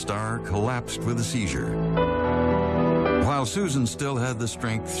courageous star collapsed with a seizure. While Susan still had the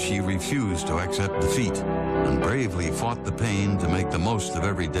strength, she refused to accept defeat and bravely fought the pain to make the most of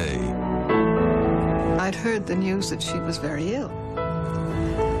every day. I'd heard the news that she was very ill.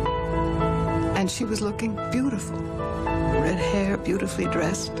 And she was looking beautiful. Red hair, beautifully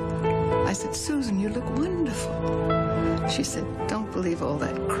dressed. I said, "Susan, you look wonderful." She said, "Don't believe all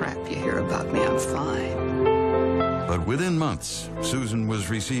that crap you hear about me. I'm fine." But within months, Susan was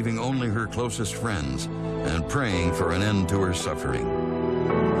receiving only her closest friends and praying for an end to her suffering.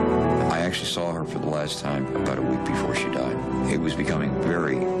 I actually saw her for the last time about a week before she died. It was becoming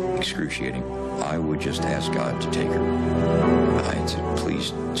very excruciating. I would just ask God to take her. I said,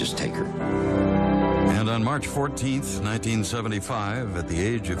 "Please, just take her." And on March 14th, 1975, at the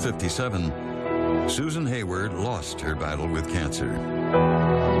age of 57, Susan Hayward lost her battle with cancer.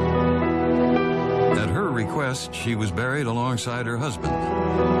 At her request, she was buried alongside her husband.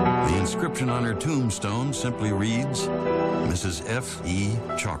 The inscription on her tombstone simply reads, Mrs. F.E.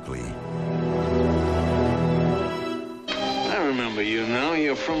 Chalkley. I remember you now.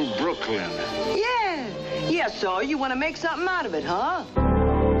 You're from Brooklyn. Yeah, so you want to make something out of it, huh?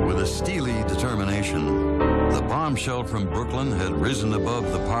 With a steely determination, the bombshell from Brooklyn had risen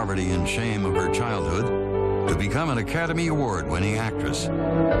above the poverty and shame of her childhood to become an Academy Award-winning actress.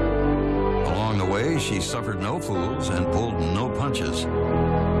 Along the way, she suffered no fools and pulled no punches.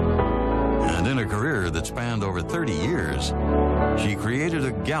 And in a career that spanned over 30 years, she created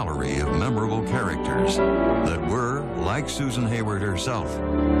a gallery of memorable characters that were, like Susan Hayward herself,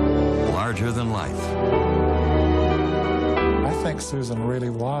 larger than life. I think Susan really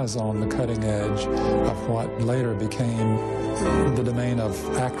was on the cutting edge of what later became the domain of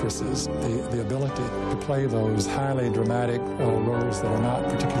actresses, the ability to play those highly dramatic roles that are not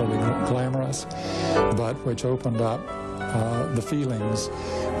particularly glamorous, but which opened up the feelings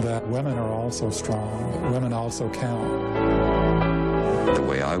that women are also strong, that women also count. The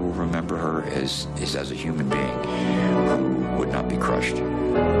way I will remember her is as a human being who would not be crushed.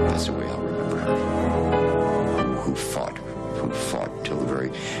 That's the way I'll remember her. Who fought till the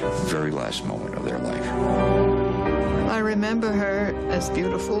very, very last moment of their life. I remember her as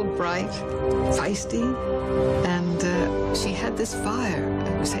beautiful, bright, feisty, and she had this fire.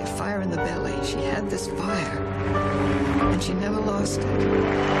 We say fire in the belly. She had this fire, and she never lost it.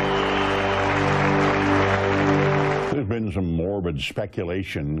 There's been some morbid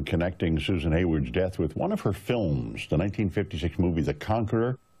speculation connecting Susan Hayward's death with one of her films, the 1956 movie The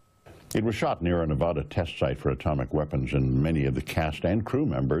Conqueror. It was shot near a Nevada test site for atomic weapons, and many of the cast and crew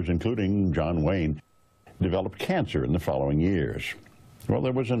members, including John Wayne, developed cancer in the following years. Well,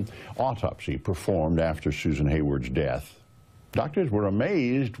 there was an autopsy performed after Susan Hayward's death. Doctors were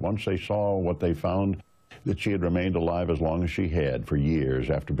amazed once they saw what they found, that she had remained alive as long as she had for years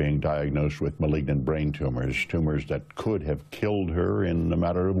after being diagnosed with malignant brain tumors, tumors that could have killed her in a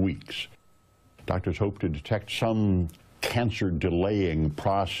matter of weeks. Doctors hoped to detect some cancer-delaying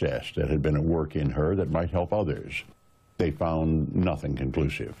process that had been at work in her that might help others. They found nothing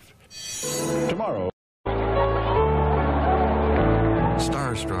conclusive. Tomorrow.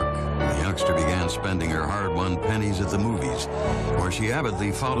 Starstruck, the youngster began spending her hard-won pennies at the movies, where she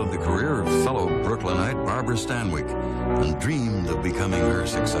avidly followed the career of fellow Brooklynite Barbara Stanwyck and dreamed of becoming her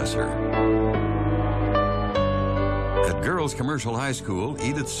successor. At Girls Commercial High School,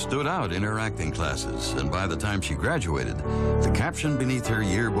 Edythe stood out in her acting classes, and by the time she graduated, the caption beneath her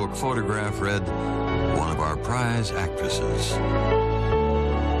yearbook photograph read, "One of our prize actresses."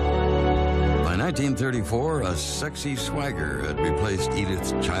 By 1934, a sexy swagger had replaced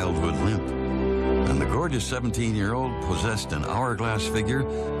Edythe's childhood limp, and the gorgeous 17-year-old possessed an hourglass figure,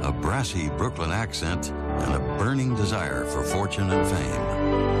 a brassy Brooklyn accent, and a burning desire for fortune and fame.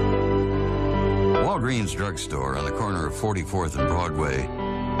 Walgreens drugstore on the corner of 44th and Broadway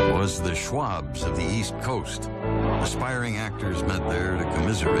was the Schwab's of the East Coast. Aspiring actors met there to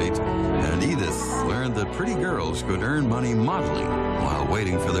commiserate, and Edythe learned that pretty girls could earn money modeling while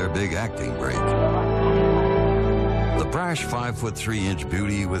waiting for their big acting break. The brash 5'3"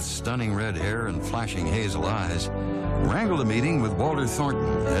 beauty with stunning red hair and flashing hazel eyes wrangled a meeting with Walter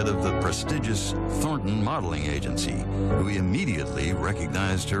Thornton, head of the prestigious Thornton Modeling Agency, who immediately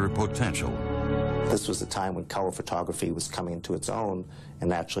recognized her potential. This was the time when color photography was coming into its own, and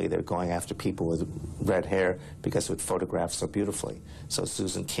naturally they're going after people with red hair because it would photograph so beautifully. So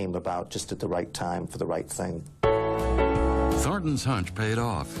Susan came about just at the right time for the right thing. Thornton's hunch paid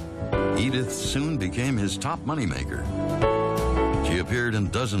off. Edythe soon became his top moneymaker. She appeared in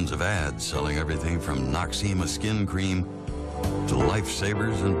dozens of ads selling everything from Noxzema skin cream to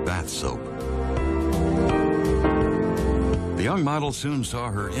lifesavers and bath soap. The young model soon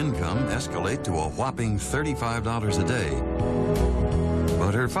saw her income escalate to a whopping $35 a day.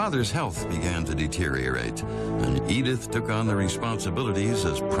 But her father's health began to deteriorate, and Edythe took on the responsibilities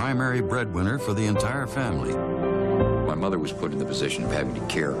as primary breadwinner for the entire family. My mother was put in the position of having to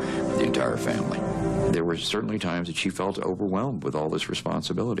care for the entire family. There were certainly times that she felt overwhelmed with all this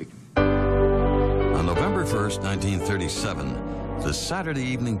responsibility. On November 1st, 1937, the Saturday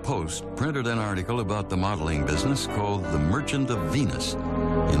Evening Post printed an article about the modeling business called The Merchant of Venus,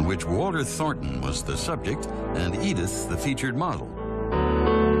 in which Walter Thornton was the subject and Edythe the featured model.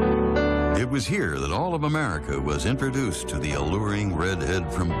 It was here that all of America was introduced to the alluring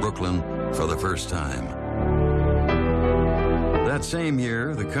redhead from Brooklyn for the first time. That same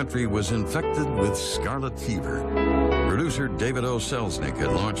year, the country was infected with scarlet fever. Producer David O. Selznick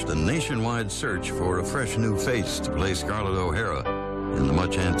had launched a nationwide search for a fresh new face to play Scarlett O'Hara in the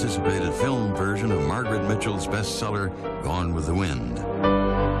much-anticipated film version of Margaret Mitchell's bestseller, Gone with the Wind.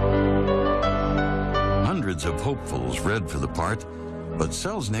 Hundreds of hopefuls read for the part, but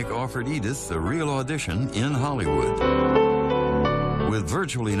Selznick offered Edythe a real audition in Hollywood. With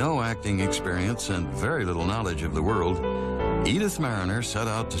virtually no acting experience and very little knowledge of the world, Edythe Marrenner set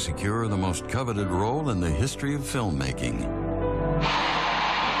out to secure the most coveted role in the history of filmmaking.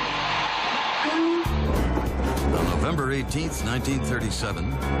 On November 18th,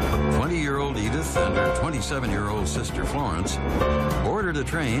 1937, 20-year-old Edythe and her 27-year-old sister Florence boarded a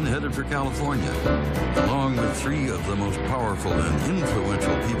train headed for California, along with three of the most powerful and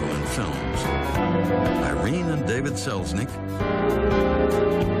influential people in films, Irene and David Selznick,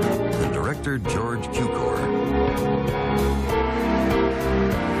 and director George Cukor.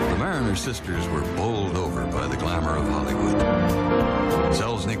 The sisters were bowled over by the glamour of Hollywood.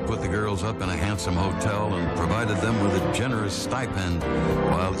 Selznick put the girls up in a handsome hotel and provided them with a generous stipend,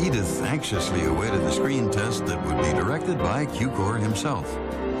 while Edythe anxiously awaited the screen test that would be directed by Cukor himself.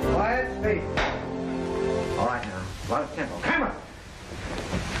 Quiet, space. All right now, a lot of tempo. Camera!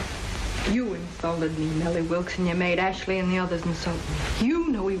 You insulted me, Nellie Wilkes, and you made Ashley and the others insult me. You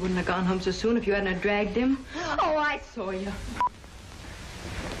know he wouldn't have gone home so soon if you hadn't dragged him. Oh, I saw you.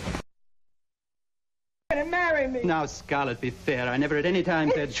 To marry me. Now, Scarlett, be fair. I never at any time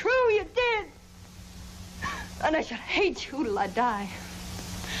said... It's true, you did. And I should hate you till I die.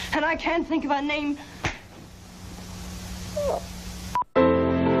 And I can't think of a name.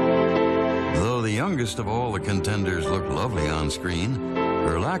 Though the youngest of all the contenders looked lovely on screen,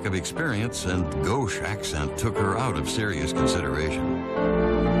 her lack of experience and gauche accent took her out of serious consideration.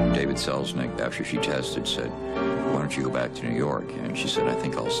 David Selznick, after she tested, said, "Why don't you go back to New York?" And she said, "I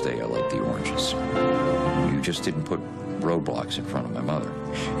think I'll stay. I like the oranges." You just didn't put roadblocks in front of my mother.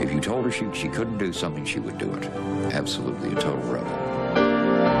 If you told her she couldn't do something, she would do it. Absolutely a total rebel.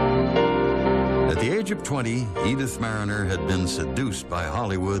 At the age of 20, Edythe Marrenner had been seduced by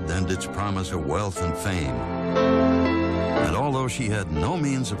Hollywood and its promise of wealth and fame. And although although she had no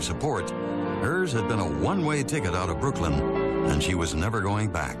means of support, hers had been a one-way ticket out of Brooklyn, and she was never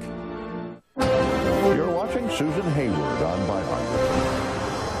going back. You're watching Susan Hayward on Biography.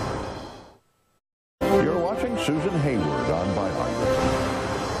 You're watching Susan Hayward on Biography.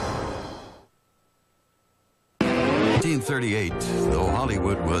 1938, though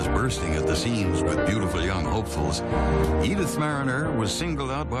Hollywood was bursting at the seams with beautiful young hopefuls, Edythe Marrenner was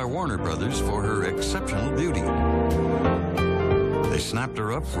singled out by Warner Brothers for her exceptional beauty. They snapped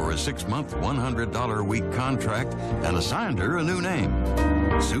her up for a 6-month, $100-a-week contract and assigned her a new name,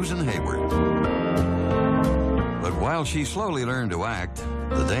 Susan Hayward. But while she slowly learned to act,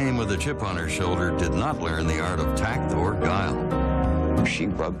 the dame with a chip on her shoulder did not learn the art of tact or guile. She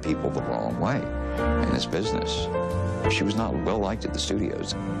rubbed people the wrong way in this business. She was not well liked at the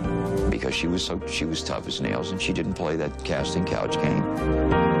studios because she was tough as nails, and she didn't play that casting couch game.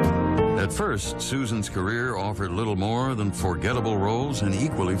 At first, Susan's career offered little more than forgettable roles in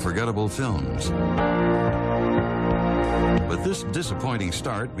equally forgettable films. But this disappointing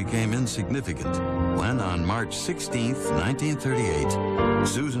start became insignificant when, on March 16, 1938,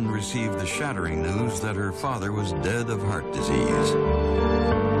 Susan received the shattering news that her father was dead of heart disease.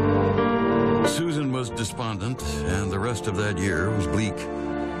 Susan was despondent, and the rest of that year was bleak.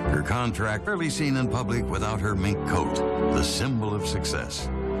 Her contract rarely seen in public without her mink coat, the symbol of success.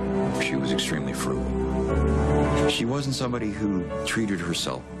 She was extremely frugal. She wasn't somebody who treated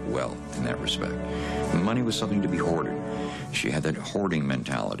herself well in that respect. Money was something to be hoarded. She had that hoarding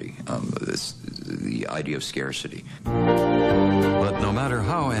mentality, the idea of scarcity. But no matter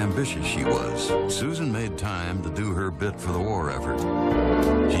how ambitious she was, Susan made time to do her bit for the war effort.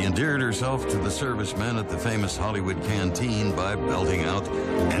 She endeared herself to the servicemen at the famous Hollywood canteen by belting out,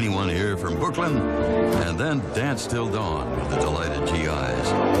 "Anyone here from Brooklyn?" and then danced till dawn with the delighted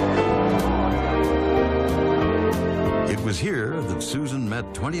GIs. It was here that Susan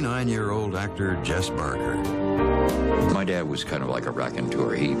met 29-year-old actor Jess Barker. My dad was kind of like a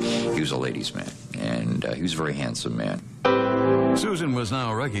raconteur. He was a ladies' man, and he was a very handsome man. Susan was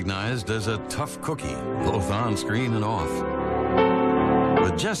now recognized as a tough cookie, both on screen and off.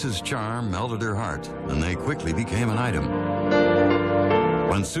 But Jess's charm melted her heart, and they quickly became an item.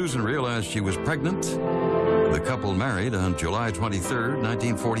 When Susan realized she was pregnant, the couple married on July 23,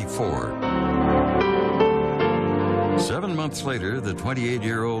 1944. 7 months later, the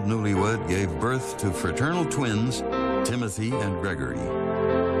 28-year-old newlywed gave birth to fraternal twins, Timothy and Gregory.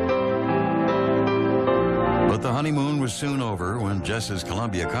 But the honeymoon was soon over when Jess's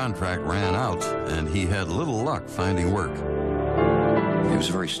Columbia contract ran out, and he had little luck finding work. It was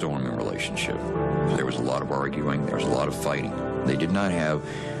a very stormy relationship. There was a lot of arguing, there was a lot of fighting. They did not have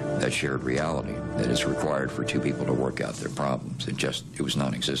that shared reality that is required for two people to work out their problems. It was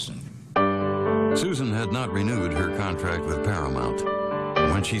non-existent. Susan had not renewed her contract with Paramount.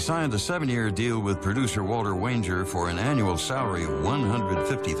 When she signed a 7-year deal with producer Walter Wanger for an annual salary of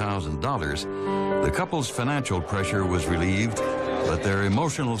 $150,000, the couple's financial pressure was relieved, but their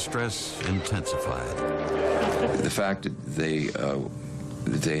emotional stress intensified. The fact that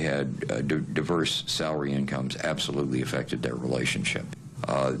they had diverse salary incomes absolutely affected their relationship.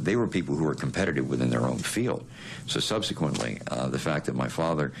 They were people who were competitive within their own field. So subsequently, the fact that my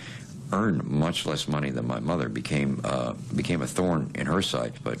father earned much less money than my mother became a thorn in her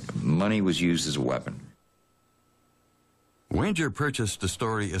side, but money was used as a weapon. Wanger purchased a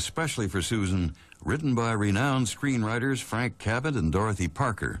story especially for Susan, written by renowned screenwriters Frank Cabot and Dorothy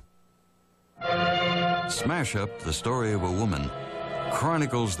Parker. Smash Up, the story of a woman,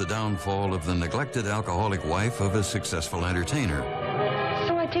 chronicles the downfall of the neglected alcoholic wife of a successful entertainer.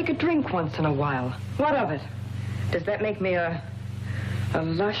 So I take a drink once in a while. What of it? Does that make me a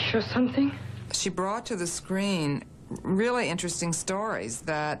lush or something? She brought to the screen really interesting stories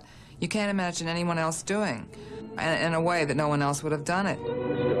that you can't imagine anyone else doing, and in a way that no one else would have done it.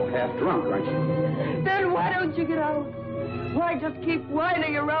 You're still half drunk, aren't you? Then why don't you get out? Why just keep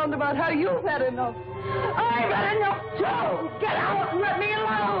whining around about how you've had enough? I've had enough too! Get out and let me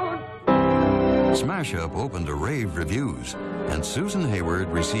alone! Smash Up opened to rave reviews, and Susan Hayward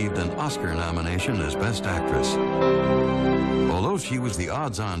received an Oscar nomination as Best Actress. Although she was the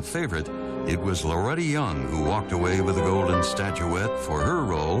odds-on favorite, it was Loretta Young who walked away with a golden statuette for her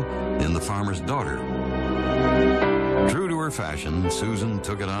role in The Farmer's Daughter. True to her fashion, Susan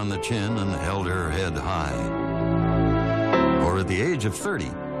took it on the chin and held her head high. For at the age of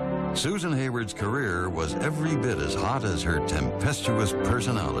 30, Susan Hayward's career was every bit as hot as her tempestuous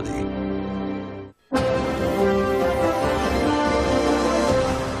personality.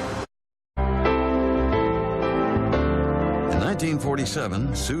 In 1949,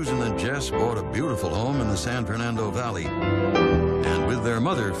 1947, Susan and Jess bought a beautiful home in the San Fernando Valley. And with their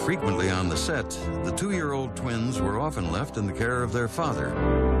mother frequently on the set, the 2-year-old twins were often left in the care of their father.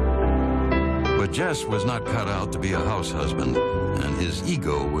 But Jess was not cut out to be a house husband, and his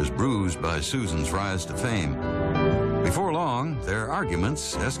ego was bruised by Susan's rise to fame. Before long, their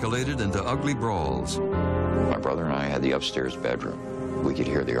arguments escalated into ugly brawls. My brother and I had the upstairs bedroom. We could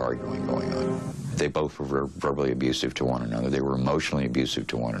hear the arguing going on. They both were verbally abusive to one another. They were emotionally abusive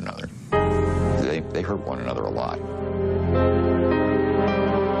to one another. They hurt one another a lot.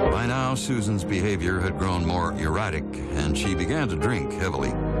 By now, Susan's behavior had grown more erratic, and she began to drink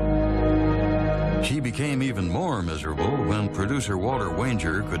heavily. She became even more miserable when producer Walter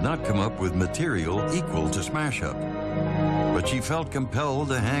Wanger could not come up with material equal to Smash Up. But she felt compelled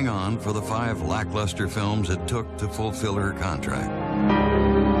to hang on for the 5 lackluster films it took to fulfill her contract.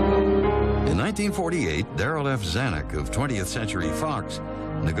 In 1948, Darrell F. Zanuck of 20th Century Fox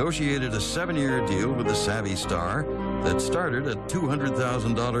negotiated a 7-year deal with the savvy star that started at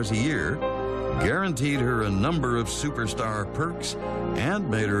 $200,000 a year, guaranteed her a number of superstar perks, and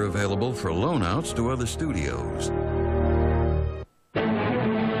made her available for loanouts to other studios.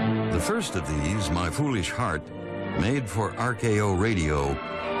 The first of these, My Foolish Heart, made for RKO Radio,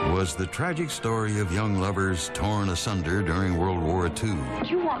 was the tragic story of young lovers torn asunder during World War II.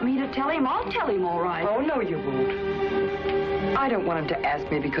 You want me to tell him? I'll tell him, all right. Oh, no, you won't. I don't want him to ask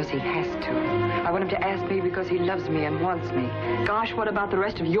me because he has to. I want him to ask me because he loves me and wants me. Gosh, what about the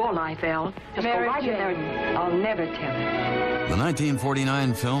rest of your life, Elle? Just go right in there and I'll never tell him. The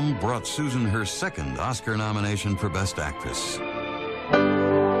 1949 film brought Susan her 2nd Oscar nomination for Best Actress.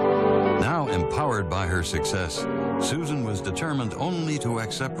 Now empowered by her success, Susan was determined only to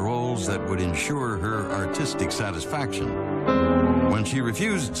accept roles that would ensure her artistic satisfaction. When she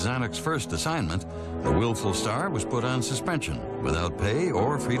refused Zanuck's first assignment, the willful star was put on suspension without pay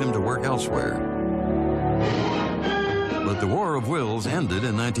or freedom to work elsewhere. But the War of Wills ended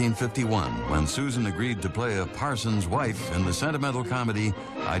in 1951 when Susan agreed to play a parson's wife in the sentimental comedy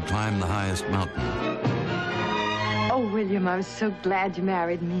I'd Climb the Highest Mountain. Oh, William, I'm so glad you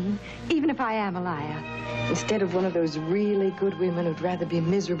married me, even if I am a liar. Instead of one of those really good women who'd rather be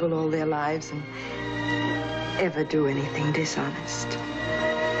miserable all their lives and ever do anything dishonest.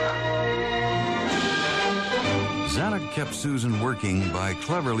 Zanuck kept Susan working by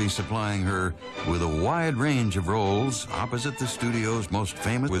cleverly supplying her with a wide range of roles. Opposite the studio's most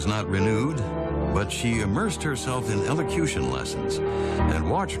famous was not renewed, but she immersed herself in elocution lessons and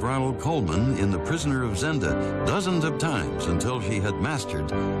watched Ronald Colman in The Prisoner of Zenda dozens of times until she had mastered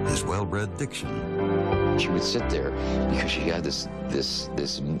his well-bred diction. She would sit there because she had this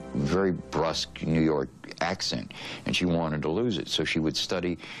very brusque New York accent, and she wanted to lose it. So she would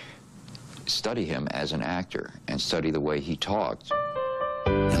study him as an actor and study the way he talked.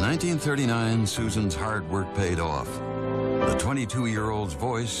 In 1939, Susan's hard work paid off. The 22-year-old's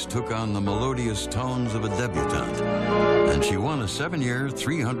voice took on the melodious tones of a debutante, and she won a 7-year,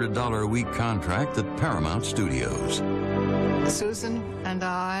 $300 a week contract at Paramount Studios. Susan and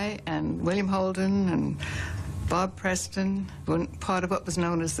I and William Holden and Bob Preston were part of what was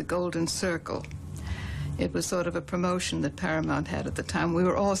known as the Golden Circle. It was sort of a promotion that Paramount had at the time. We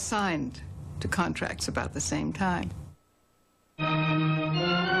were all signed to contracts about the same time.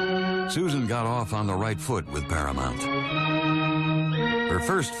 Susan got off on the right foot with Paramount. Her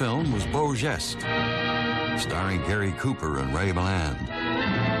first film was Beau Geste, starring Gary Cooper and Ray Milland.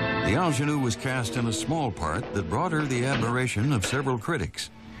 The ingenue was cast in a small part that brought her the admiration of several critics.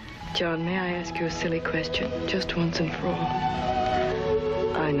 John, may I ask you a silly question, just once and for all?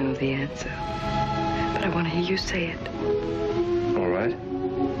 I know the answer, but I want to hear you say it. All right.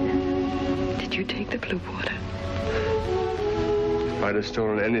 Did you take the blue water? If I'd have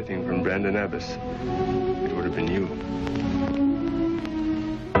stolen anything from Brandon Abbas, it would have been you.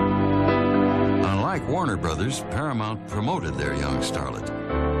 Unlike Warner Brothers, Paramount promoted their young starlet.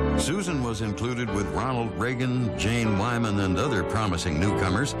 Susan was included with Ronald Reagan, Jane Wyman, and other promising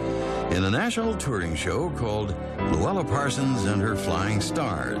newcomers in a national touring show called Luella Parsons and Her Flying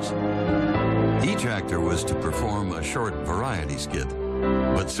Stars. Each actor was to perform a short variety skit,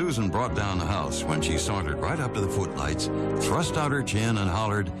 but Susan brought down the house when she sauntered right up to the footlights, thrust out her chin, and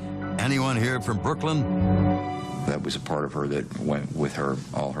hollered, "Anyone here from Brooklyn?" That was a part of her that went with her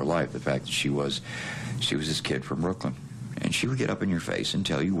all her life, the fact that she was this kid from Brooklyn. And she would get up in your face and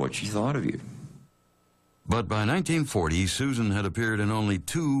tell you what she thought of you. But by 1940, Susan had appeared in only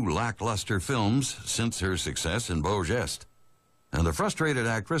 2 lackluster films since her success in Beau Geste. And the frustrated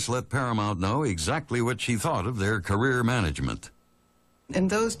actress let Paramount know exactly what she thought of their career management. In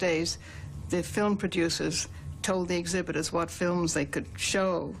those days, the film producers told the exhibitors what films they could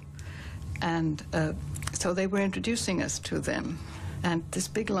show. And so they were introducing us to them. And this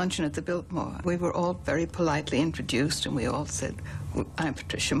big luncheon at the Biltmore, we were all very politely introduced, and we all said, "I'm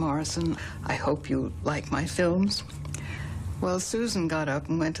Patricia Morrison. I hope you like my films." Well, Susan got up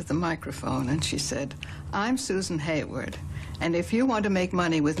and went to the microphone, and she said, "I'm Susan Hayward, and if you want to make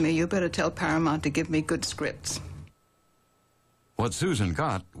money with me, you better tell Paramount to give me good scripts." What Susan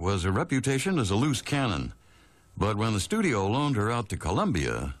got was a reputation as a loose cannon. But when the studio loaned her out to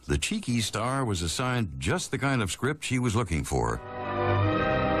Columbia, the cheeky star was assigned just the kind of script she was looking for.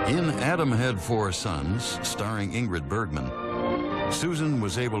 In Adam Had Four Sons, starring Ingrid Bergman, Susan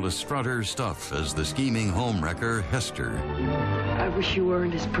was able to strut her stuff as the scheming homewrecker Hester. I wish you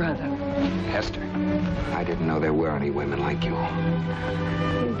weren't his brother. Hester, I didn't know there were any women like you.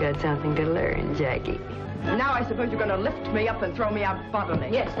 You've got something to learn, Jackie. Now I suppose you're going to lift me up and throw me out bodily.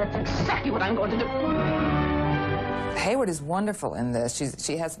 Yes, that's exactly what I'm going to do. Hayward is wonderful in this.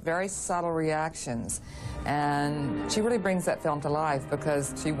 She has very subtle reactions, and she really brings that film to life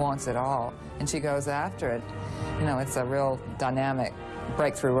because she wants it all, and she goes after it. You know, it's a real dynamic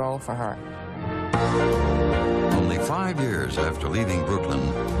breakthrough role for her. Only 5 years after leaving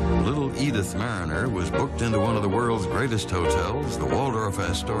Brooklyn, little Edythe Marrenner was booked into one of the world's greatest hotels, the Waldorf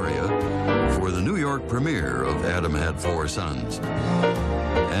Astoria, for the New York premiere of Adam Had Four Sons.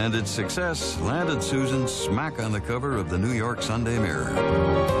 And its success landed Susan smack on the cover of the New York Sunday Mirror.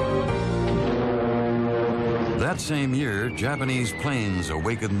 That same year, Japanese planes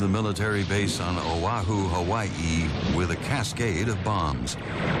awakened the military base on Oahu, Hawaii, with a cascade of bombs,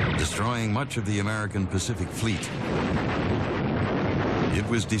 destroying much of the American Pacific Fleet. It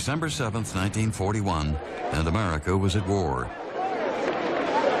was December 7th, 1941, and America was at war.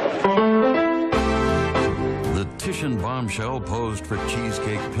 The Titian bombshell posed for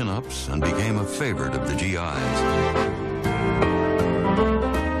cheesecake pinups and became a favorite of the GIs.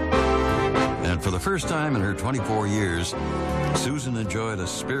 And for the first time in her 24 years, Susan enjoyed a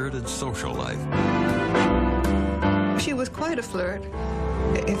spirited social life. She was quite a flirt.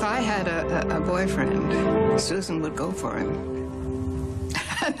 If I had a boyfriend, Susan would go for him.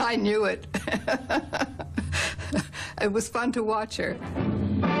 And I knew it. It was fun to watch her.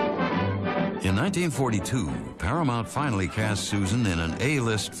 In 1942, Paramount finally cast Susan in an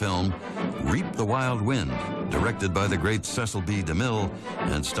A-list film, Reap the Wild Wind, directed by the great Cecil B. DeMille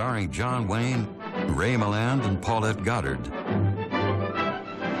and starring John Wayne, Ray Milland, and Paulette Goddard.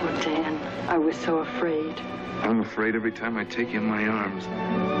 Oh, Dan, I was so afraid. I'm afraid every time I take you in my arms.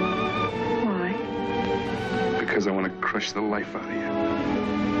 Why? Because I want to crush the life out of you.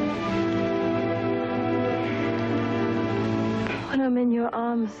 When I'm in your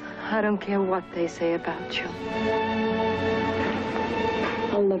arms, I don't care what they say about you.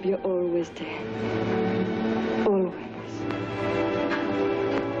 I'll love you always, Dan. Always.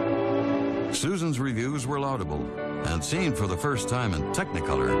 Susan's reviews were laudable, and seen for the first time in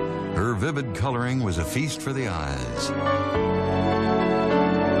Technicolor, her vivid coloring was a feast for the eyes.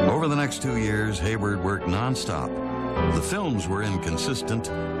 Over the next 2 years, Hayward worked nonstop. The films were inconsistent,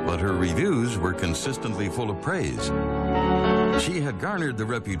 but her reviews were consistently full of praise. She had garnered the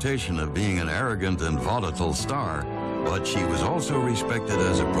reputation of being an arrogant and volatile star, but she was also respected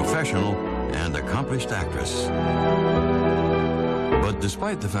as a professional and accomplished actress. But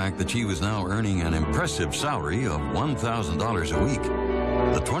despite the fact that she was now earning an impressive salary of $1,000 a week,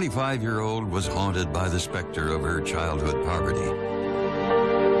 the 25-year-old was haunted by the specter of her childhood poverty.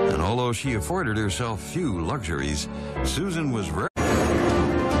 And although she afforded herself few luxuries, Susan was rare.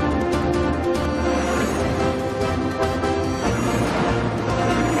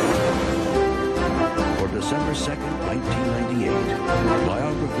 December 2nd, 1998,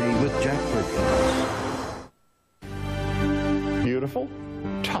 biography with Jack Perkins. Beautiful,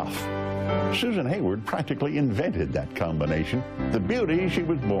 tough. Susan Hayward practically invented that combination. The beauty she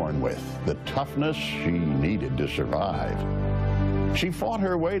was born with, the toughness she needed to survive. She fought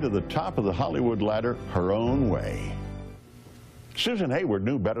her way to the top of the Hollywood ladder her own way. Susan Hayward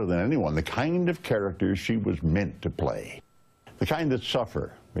knew better than anyone the kind of characters she was meant to play. The kind that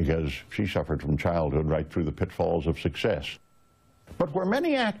suffer, because she suffered from childhood right through the pitfalls of success. But where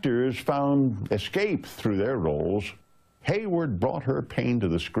many actors found escape through their roles, Hayward brought her pain to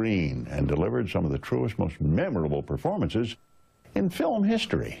the screen and delivered some of the truest, most memorable performances in film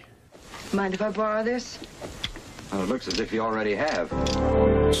history. Mind if I borrow this? Well, it looks as if you already have.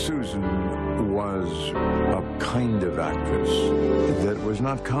 Susan was a kind of actress that was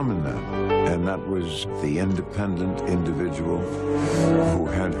not common then, and that was the independent individual who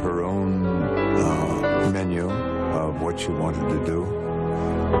had her own menu of what she wanted to do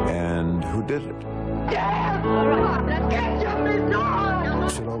and who did it.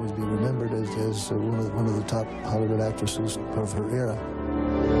 She'll always be remembered as one of the top Hollywood actresses of her era.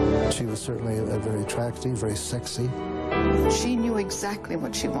 She was certainly very attractive, very sexy. She knew exactly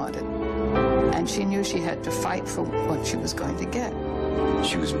what she wanted, and she knew she had to fight for what she was going to get.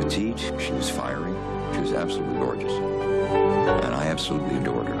 She was petite, she was fiery, she was absolutely gorgeous, and I absolutely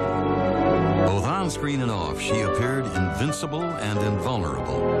adored her. Both on screen and off, she appeared invincible and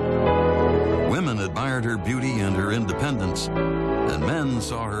invulnerable. Women admired her beauty and her independence, and men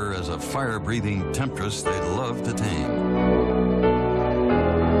saw her as a fire-breathing temptress they'd love to tame.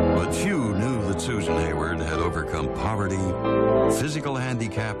 But few knew that Susan Hayward had overcome poverty, physical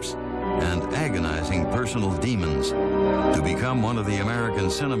handicaps, and agonizing personal demons to become one of the American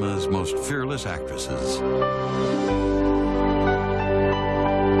cinema's most fearless actresses.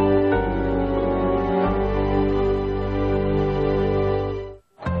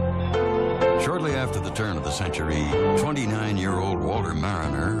 Shortly after the turn of the century, 29-year-old Walter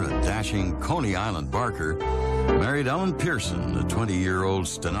Marrenner, a dashing Coney Island barker, married Ellen Pearson, a 20-year-old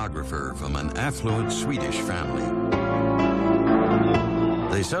stenographer from an affluent Swedish family.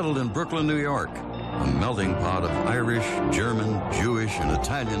 They settled in Brooklyn, New York, a melting pot of Irish, German, Jewish, and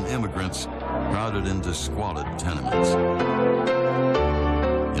Italian immigrants crowded into squalid tenements.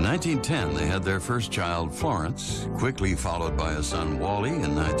 In 1910, they had their first child, Florence, quickly followed by a son, Wally,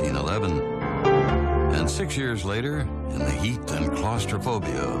 in 1911. And 6 years later, in the heat and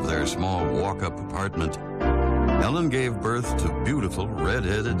claustrophobia of their small walk-up apartment, Ellen gave birth to beautiful,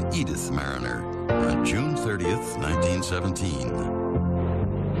 red-headed Edythe Marrenner on June 30th, 1917.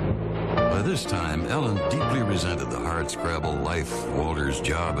 By this time, Ellen deeply resented the hard-scrabble life Walter's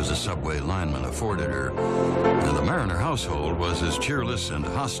job as a subway lineman afforded her, and the Marrenner household was as cheerless and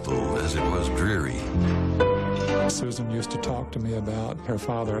hostile as it was dreary. Susan used to talk to me about her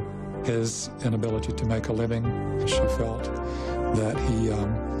father, his inability to make a living. She felt that he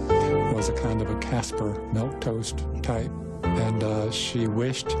was a kind of a Casper milquetoast type, and she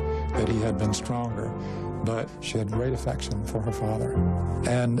wished that he had been stronger. But she had great affection for her father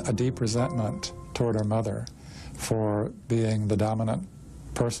and a deep resentment toward her mother for being the dominant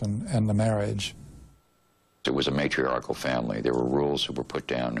person in the marriage. It was a matriarchal family. There were rules that were put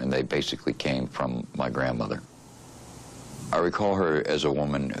down, and they basically came from my grandmother. I recall her as a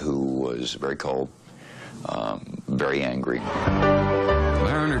woman who was very cold, very angry.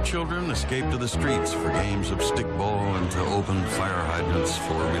 Marrenner children escaped to the streets for games of stickball and to open fire hydrants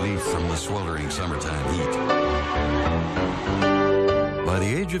for relief from the sweltering summertime heat. By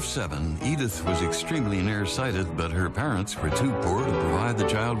the age of 7, Edythe was extremely nearsighted, but her parents were too poor to provide the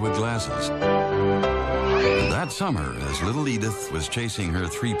child with glasses. And that summer, as little Edythe was chasing her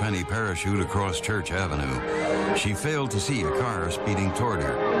 3-penny parachute across Church Avenue, she failed to see a car speeding toward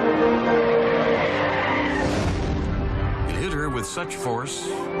her. With such force,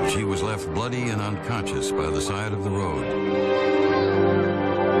 she was left bloody and unconscious by the side of the road.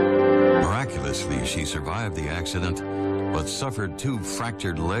 Miraculously, she survived the accident, but suffered 2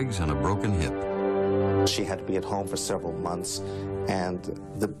 fractured legs and a broken hip. She had to be at home for several months, and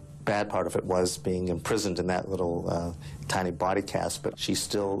the bad part of it was being imprisoned in that little tiny body cast, but she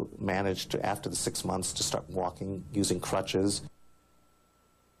still managed to, after the 6 months, to start walking using crutches.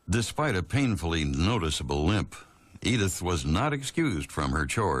 Despite a painfully noticeable limp, Edythe was not excused from her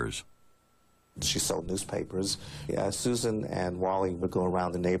chores. She sold newspapers. Susan and Wally would go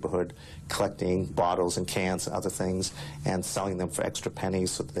around the neighborhood collecting bottles and cans and other things and selling them for extra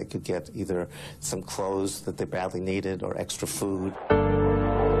pennies so that they could get either some clothes that they badly needed or extra food.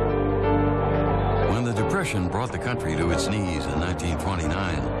 When the Depression brought the country to its knees in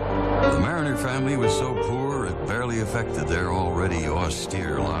 1929, the Marrenner family was so poor it barely affected their already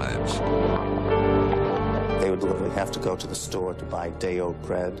austere lives. They would literally have to go to the store to buy day-old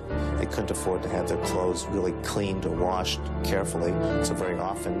bread. They couldn't afford to have their clothes really cleaned or washed carefully, so very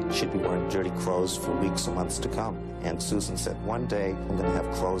often she'd be wearing dirty clothes for weeks or months to come. And Susan said, one day I'm going to have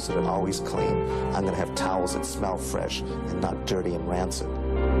clothes that are always clean. I'm going to have towels that smell fresh and not dirty and rancid.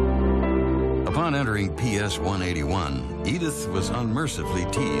 Upon entering PS 181, Edythe was unmercifully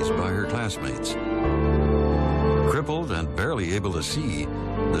teased by her classmates. Crippled and barely able to see,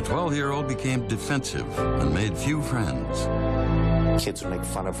 the 12-year-old became defensive and made few friends. Kids would make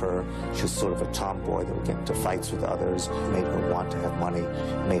fun of her. She was sort of a tomboy that would get into fights with others, made her want to have money,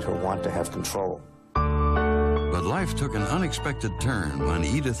 made her want to have control. But life took an unexpected turn when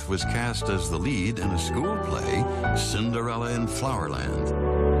Edythe was cast as the lead in a school play, Cinderella in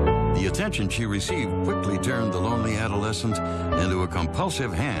Flowerland. The attention she received quickly turned the lonely adolescent into a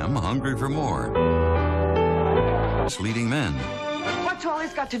compulsive ham hungry for more. Leading men. What's all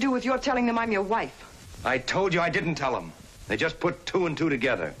this got to do with your telling them I'm your wife? I told you I didn't tell them. They just put 2 and 2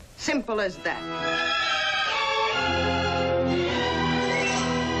 together. Simple as that.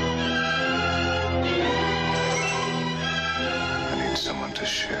 I need someone to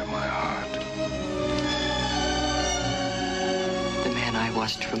share my heart. The man I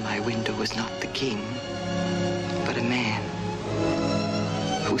watched from my window was not the king, but a man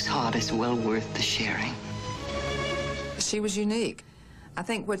whose heart is well worth the sharing. She was unique. I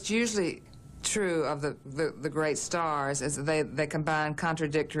think what's usually true of the great stars is that they combine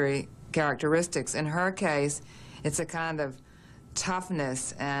contradictory characteristics. In her case, it's a kind of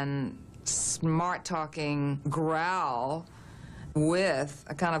toughness and smart-talking growl with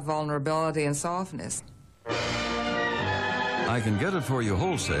a kind of vulnerability and softness. I Can Get It For You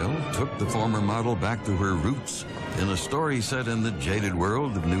Wholesale took the former model back to her roots in a story set in the jaded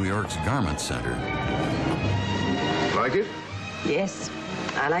world of New York's garment center. Like it? Yes,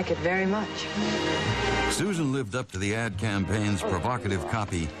 I like it very much. Susan lived up to the ad campaign's provocative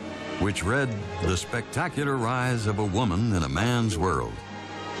copy, which read, "The spectacular rise of a woman in a man's world."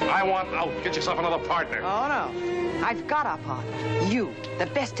 I want out. Get yourself another partner. Oh, no. I've got a partner. You, the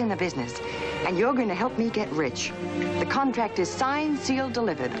best in the business. And you're going to help me get rich. The contract is signed, sealed,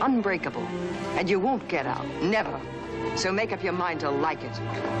 delivered, unbreakable. And you won't get out. Never. So make up your mind to like it.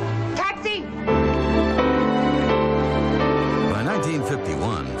 Taxi! By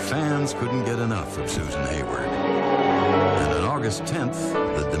 1951, fans couldn't get enough of Susan Hayward. And on August 10th,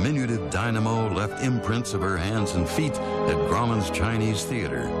 the diminutive dynamo left imprints of her hands and feet at Grauman's Chinese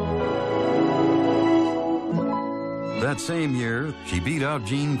Theater. That same year, she beat out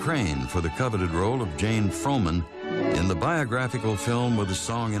Jean Crane for the coveted role of Jane Froman in the biographical film With a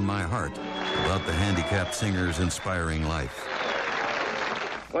Song in My Heart about the handicapped singer's inspiring life.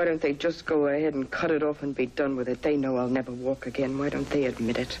 Why don't they just go ahead and cut it off and be done with it? They know I'll never walk again. Why don't they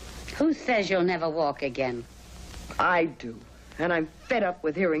admit it? Who says you'll never walk again? I do. And I'm fed up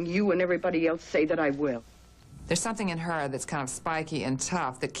with hearing you and everybody else say that I will. There's something in her that's kind of spiky and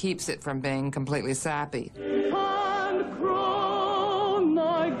tough that keeps it from being completely sappy. And crown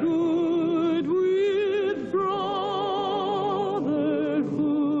my good with brotherhood.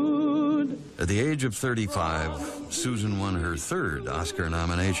 At the age of 35, Susan won her 3rd Oscar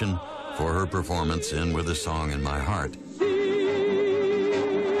nomination for her performance in With a Song in My Heart.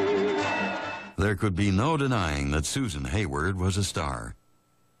 There could be no denying that Susan Hayward was a star.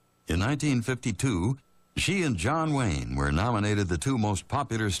 In 1952, she and John Wayne were nominated the 2 most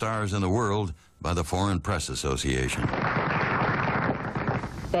popular stars in the world by the Foreign Press Association.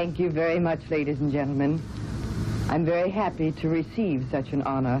 Thank you very much, ladies and gentlemen. I'm very happy to receive such an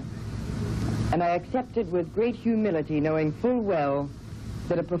honor. And I accept it with great humility, knowing full well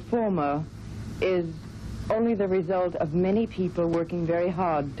that a performer is only the result of many people working very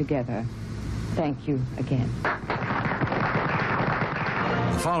hard together. Thank you again.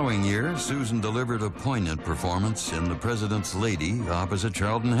 The following year, Susan delivered a poignant performance in The President's Lady opposite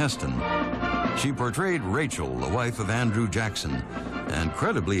Charlton Heston. She portrayed Rachel, the wife of Andrew Jackson, and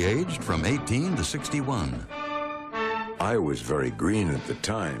credibly aged from 18 to 61. I was very green at the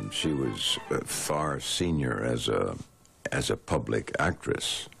time. She was far senior as a public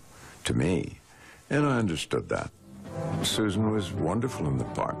actress to me, and I understood that. Susan was wonderful in the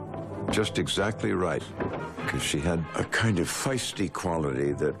part, just exactly right, because she had a kind of feisty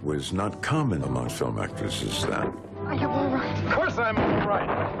quality that was not common among film actresses then. Are you all right? Of course I'm all right.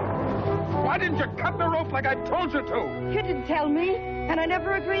 Why didn't you cut the rope like I told you to? You didn't tell me, and I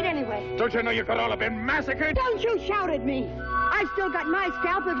never agreed anyway. Don't you know you could all have been massacred? Don't you shout at me. I've still got my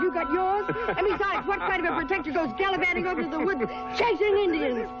scalp if you got yours. And besides, what kind of a protector goes gallivanting over to the woods chasing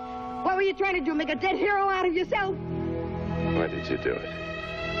Indians? What were you trying to do, make a dead hero out of yourself? Why did you do it?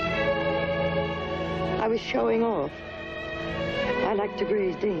 I was showing off. I like to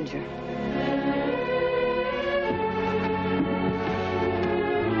graze danger.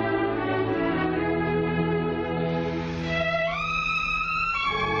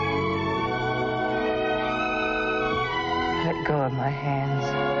 Let go of my hands.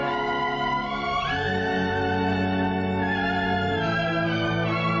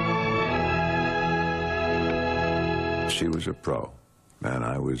 She was a pro, and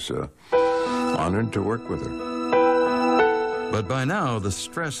I was honored to work with her. But by now, the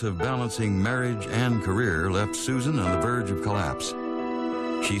stress of balancing marriage and career left Susan on the verge of collapse.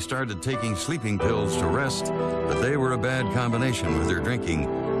 She started taking sleeping pills to rest, but they were a bad combination with her drinking,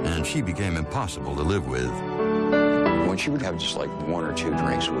 and she became impossible to live with. When she would have just like 1 or 2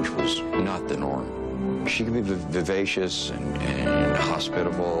 drinks, which was not the norm, she could be vivacious and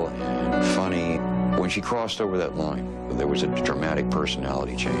hospitable and funny. When she crossed over that line, there was a dramatic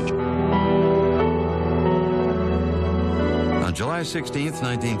personality change. July 16th,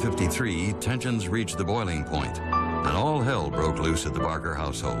 1953, tensions reached the boiling point, and all hell broke loose at the Barker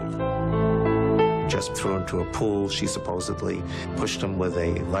household. Just threw him to a pool. She supposedly pushed him with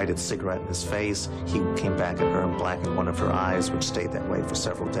a lighted cigarette in his face. He came back at her and blackened one of her eyes, which stayed that way for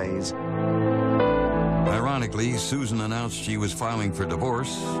several days. Ironically, Susan announced she was filing for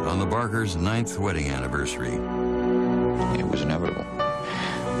divorce on the Barkers' 9th wedding anniversary. It was inevitable.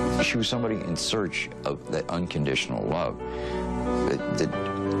 She was somebody in search of that unconditional love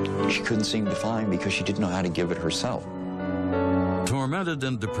that she couldn't seem to find because she didn't know how to give it herself. Tormented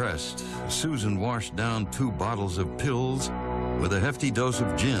and depressed, Susan washed down 2 bottles of pills with a hefty dose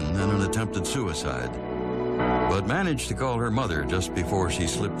of gin in an attempted suicide, but managed to call her mother just before she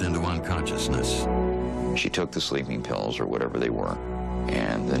slipped into unconsciousness. She took the sleeping pills or whatever they were,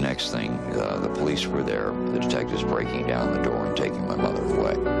 and the next thing, the police were there, the detectives breaking down the door and taking my mother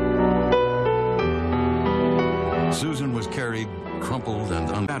away. Susan was carried, crumpled and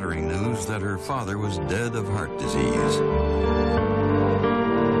unbattering news that her father was dead of heart disease.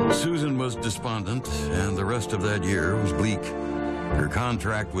 Susan was despondent, and the rest of that year was bleak. Her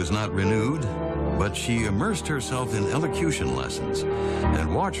contract was not renewed, but she immersed herself in elocution lessons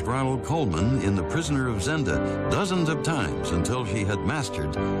and watched Ronald Colman in The Prisoner of Zenda dozens of times until she had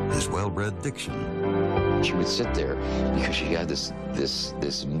mastered his well-bred diction. She would sit there because she had this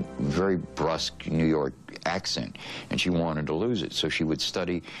very brusque New York accent, and she wanted to lose it. So she would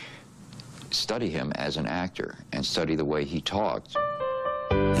study him as an actor and study the way he talked.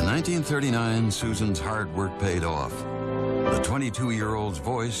 In 1939, Susan's hard work paid off. The 22-year-old's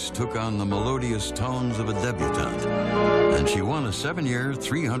voice took on the melodious tones of a debutante, and she won a 7-year,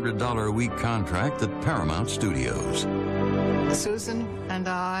 $300-a-week contract at Paramount Studios. Susan and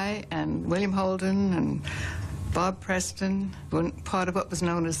I and William Holden and Bob Preston were part of what was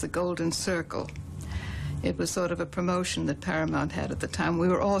known as the Golden Circle. It was sort of a promotion that Paramount had at the time. We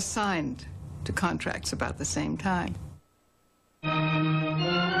were all signed to contracts about the same time.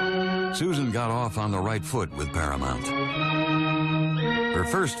 Susan got off on the right foot with Paramount. Her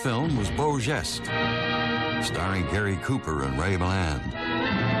first film was Beau Geste, starring Gary Cooper and Ray Milland.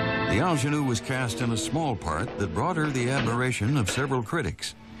 The ingenue was cast in a small part that brought her the admiration of several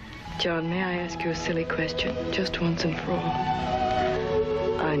critics. John, may I ask you a silly question, just once and for all?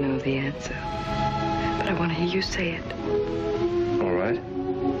 I know the answer, but I want to hear you say it. All right.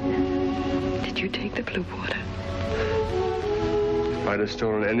 Did you take the blue water? If I'd have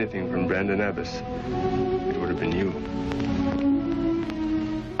stolen anything from Brandon Abbas, it would have been you.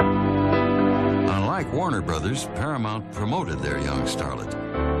 Unlike Warner Brothers, Paramount promoted their young starlet.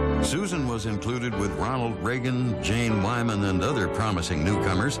 Susan was included with Ronald Reagan, Jane Wyman, and other promising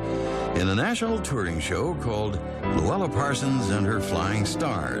newcomers in a national touring show called Luella Parsons and Her Flying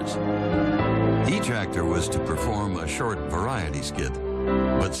Stars. Each actor was to perform a short variety skit,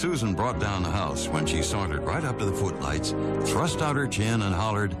 but Susan brought down the house when she sauntered right up to the footlights, thrust out her chin, and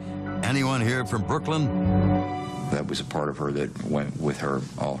hollered, "Anyone here from Brooklyn?" That was a part of her that went with her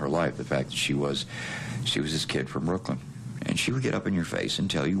all her life, the fact that she was this kid from Brooklyn. And she would get up in your face and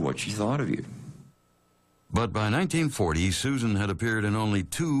tell you what she thought of you. But by 1940, Susan had appeared in only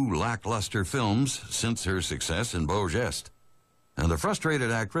 2 lackluster films since her success in Beau Geste. And the frustrated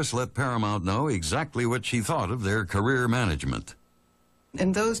actress let Paramount know exactly what she thought of their career management.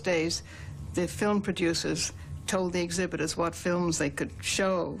 In those days, the film producers told the exhibitors what films they could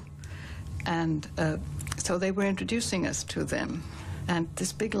show, and so they were introducing us to them. And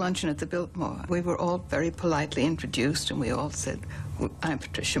this big luncheon at the Biltmore, we were all very politely introduced, and we all said, "I'm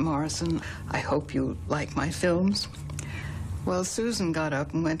Patricia Morrison. I hope you like my films." Well, Susan got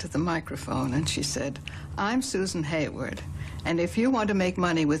up and went to the microphone, and she said, "I'm Susan Hayward, and if you want to make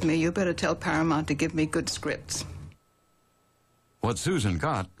money with me, you better tell Paramount to give me good scripts." What Susan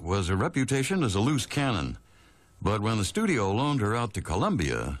got was a reputation as a loose cannon. But when the studio loaned her out to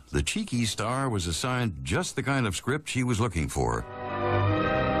Columbia, the cheeky star was assigned just the kind of script she was looking for.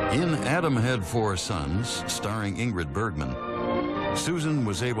 In Adam Had 4 Sons, starring Ingrid Bergman, Susan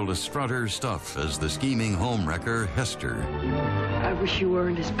was able to strut her stuff as the scheming homewrecker Hester. I wish you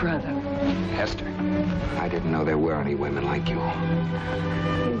weren't his brother. Hester, I didn't know there were any women like you.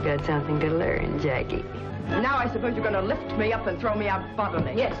 You've got something to learn, Jackie. Now I suppose you're going to lift me up and throw me out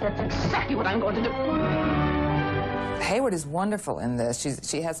bodily. Yes, that's exactly what I'm going to do. Hayward is wonderful in this.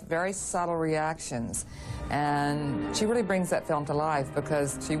 She has very subtle reactions, and she really brings that film to life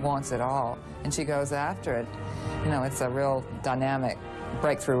because she wants it all, and she goes after it. You know, it's a real dynamic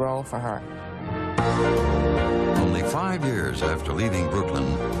breakthrough role for her. Only 5 years after leaving Brooklyn,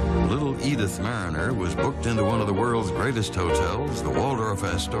 little Edythe Marrenner was booked into one of the world's greatest hotels, the Waldorf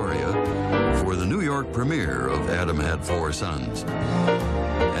Astoria, for the New York premiere of Adam Had Four Sons.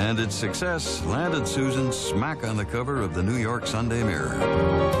 And its success landed Susan smack on the cover of the New York Sunday Mirror.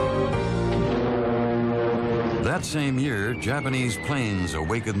 That same year, Japanese planes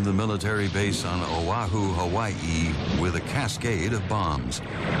awakened the military base on Oahu, Hawaii, with a cascade of bombs,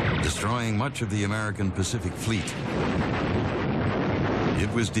 destroying much of the American Pacific Fleet. It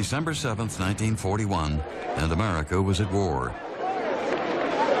was December 7th, 1941, and America was at war.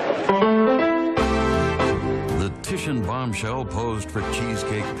 The Titian bombshell posed for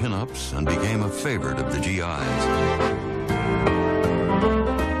cheesecake pinups and became a favorite of the GIs.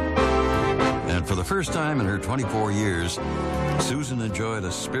 And for the first time in her 24 years, Susan enjoyed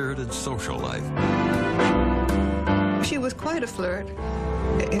a spirited social life. She was quite a flirt.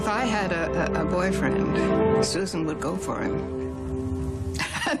 If I had a boyfriend, Susan would go for him.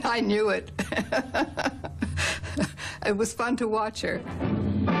 And I knew it. It was fun to watch her.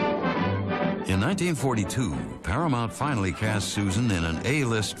 In 1942, Paramount finally cast Susan in an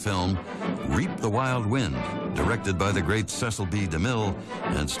A-list film, Reap the Wild Wind, directed by the great Cecil B. DeMille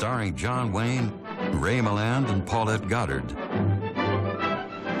and starring John Wayne, Ray Milland, and Paulette Goddard.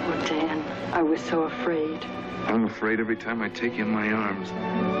 Oh, Dan, I was so afraid. I'm afraid every time I take you in my arms.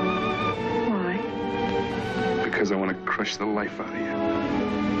 Why? Because I want to crush the life out of you.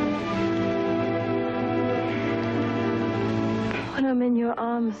 When I'm in your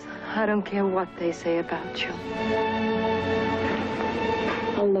arms, I don't care what they say about you.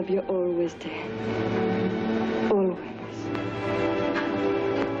 I'll love you always, Dan. Always.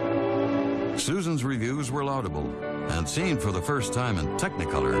 Susan's reviews were laudable, and seen for the first time in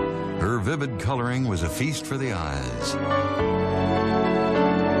Technicolor, her vivid coloring was a feast for the eyes.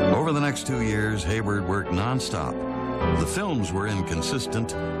 Over the next 2 years, Hayward worked nonstop. The films were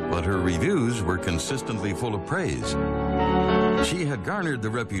inconsistent, but her reviews were consistently full of praise. She had garnered the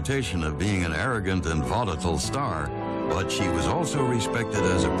reputation of being an arrogant and volatile star, but she was also respected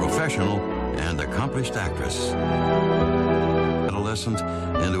as a professional and accomplished actress. Adolescent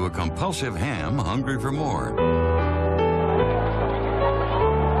into a compulsive ham hungry for more.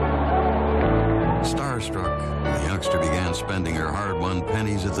 Starstruck, the youngster began spending her hard-won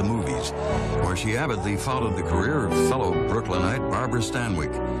pennies at the movies, where she avidly followed the career of fellow Brooklynite Barbara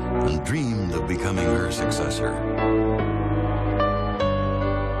Stanwyck and dreamed of becoming her successor.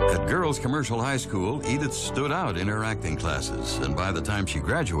 At Girls Commercial High School, Edythe stood out in her acting classes, and by the time she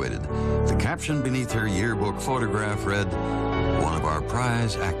graduated, the caption beneath her yearbook photograph read, "One of our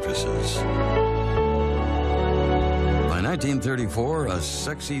prize actresses." By 1934, a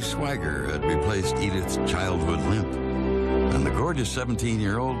sexy swagger had replaced Edythe's childhood limp, and the gorgeous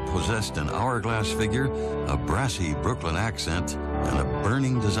 17-year-old possessed an hourglass figure, a brassy Brooklyn accent, and a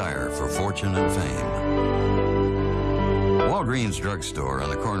burning desire for fortune and fame. Walgreens drugstore on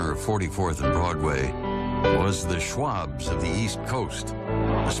the corner of 44th and Broadway was the Schwab's of the East Coast.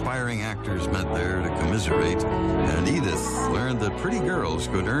 Aspiring actors met there to commiserate, and Edythe learned that pretty girls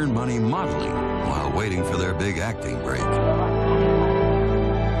could earn money modeling while waiting for their big acting break.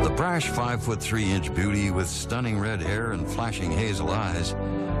 The brash 5'3" beauty with stunning red hair and flashing hazel eyes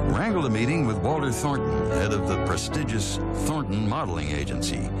wrangled a meeting with Walter Thornton, head of the prestigious Thornton Modeling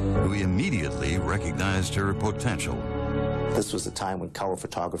Agency, who immediately recognized her potential. This was a time when color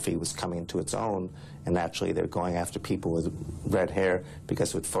photography was coming into its own, and naturally they're going after people with red hair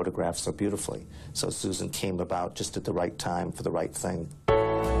because it would photograph so beautifully. So Susan came about just at the right time for the right thing.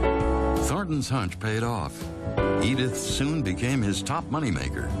 Thornton's hunch paid off. Edythe soon became his top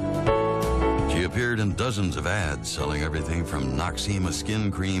moneymaker. She appeared in dozens of ads selling everything from Noxzema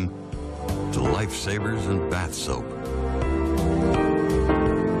skin cream to Lifesavers and bath soap.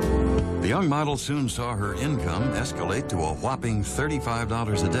 The young model soon saw her income escalate to a whopping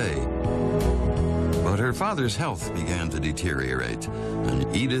 $35 a day. But her father's health began to deteriorate, and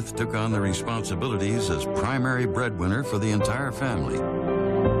Edythe took on the responsibilities as primary breadwinner for the entire family.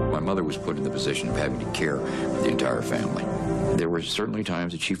 My mother was put in the position of having to care for the entire family. There were certainly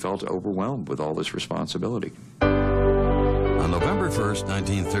times that she felt overwhelmed with all this responsibility. On November 1st,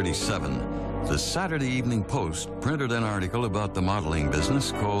 1937, the Saturday Evening Post printed an article about the modeling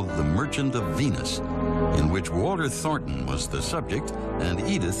business called The Merchant of Venus, in which Walter Thornton was the subject and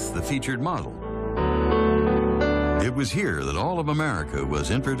Edythe the featured model. It was here that all of America was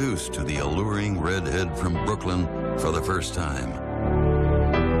introduced to the alluring redhead from Brooklyn for the first time.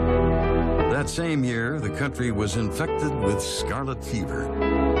 That same year, the country was infected with scarlet fever.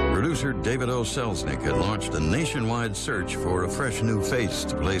 Producer David O. Selznick had launched a nationwide search for a fresh new face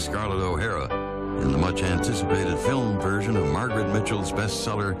to play Scarlett O'Hara, in the much-anticipated film version of Margaret Mitchell's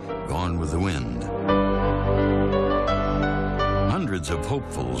bestseller, Gone with the Wind. Hundreds of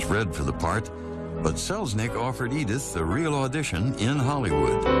hopefuls read for the part, but Selznick offered Edythe a real audition in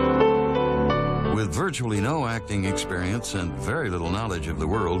Hollywood. With virtually no acting experience and very little knowledge of the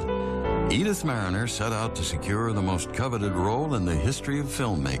world, Edythe Marrenner set out to secure the most coveted role in the history of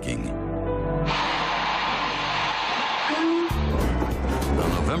filmmaking. On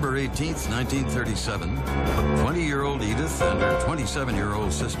November 18th, 1937, 20-year-old Edythe and her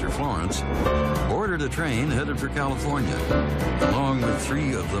 27-year-old sister Florence boarded a train headed for California, along with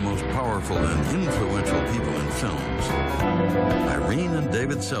three of the most powerful and influential people in films, Irene and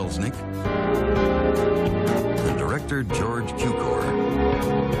David Selznick, and director George Cukor.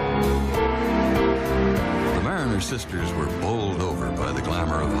 The Marrenner sisters were bowled over by the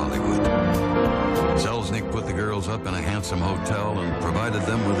glamour of Hollywood. Selznick put the girls up in a handsome hotel and provided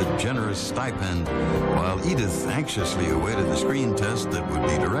them with a generous stipend, while Edythe anxiously awaited the screen test that would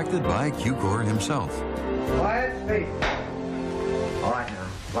be directed by Cukor himself. Quiet, space. All right now,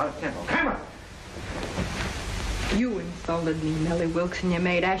 a lot of tempo. Camera! You insulted me, Nellie Wilkes, and your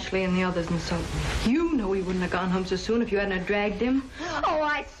maid Ashley and the others insulted me. You know he wouldn't have gone home so soon if you hadn't have dragged him. Oh,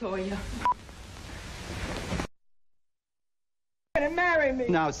 I saw you. You're gonna marry me.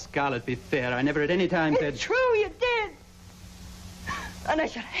 Now, Scarlett, be fair. I never at any time said... It's true, you did. And I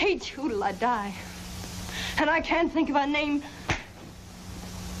should hate you till I die. And I can't think of a name.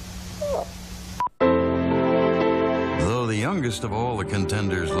 Though the youngest of all the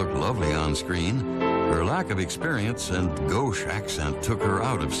contenders looked lovely on screen, her lack of experience and gauche accent took her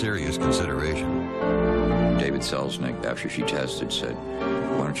out of serious consideration. David Selznick, after she tested, said,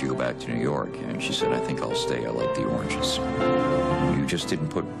 "Why don't you go back to New York?" And she said, "I think I'll stay. I like the oranges." You just didn't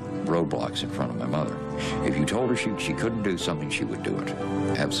put roadblocks in front of my mother. If you told her she couldn't do something, she would do it.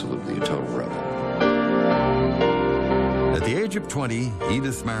 Absolutely a total rebel. At the age of 20,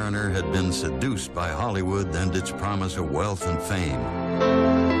 Edythe Marrenner had been seduced by Hollywood and its promise of wealth and fame.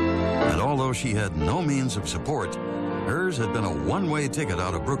 And although she had no means of support, hers had been a one-way ticket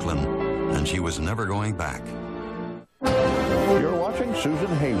out of Brooklyn, and she was never going back. You're watching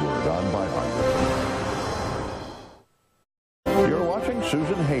Susan Hayward on Biography. You're watching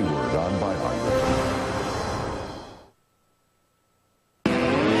Susan Hayward on Biography.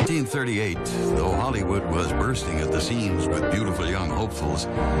 1938, though Hollywood was bursting at the seams with beautiful young hopefuls,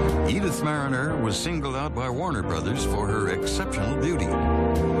 Edythe Marrenner was singled out by Warner Brothers for her exceptional beauty.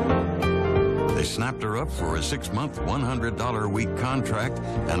 They snapped her up for a 6-month, $100-a-week contract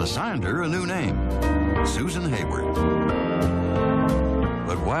and assigned her a new name, Susan Hayward.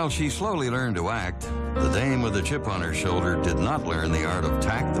 But while she slowly learned to act, the dame with a chip on her shoulder did not learn the art of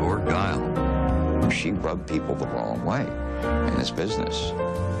tact or guile. She rubbed people the wrong way in this business.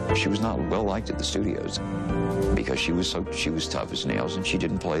 She was not well liked at the studios because she was tough as nails, and she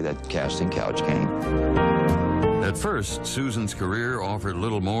didn't play that casting couch game. At first, Susan's career offered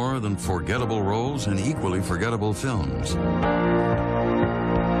little more than forgettable roles in equally forgettable films.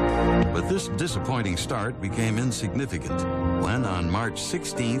 But this disappointing start became insignificant when, on March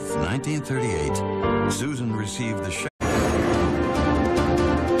 16th, 1938, Susan received the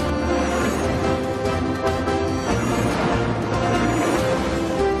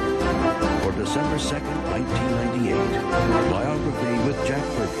December 2nd, 1998, Biography with Jack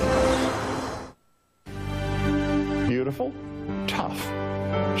Perkins. Beautiful, tough.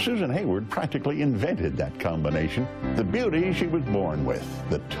 Susan Hayward practically invented that combination. The beauty she was born with,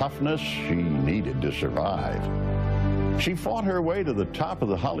 the toughness she needed to survive. She fought her way to the top of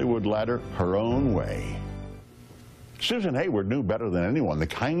the Hollywood ladder her own way. Susan Hayward knew better than anyone the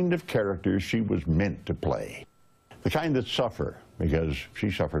kind of characters she was meant to play. The kind that suffer, because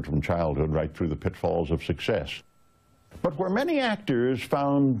she suffered from childhood right through the pitfalls of success. But where many actors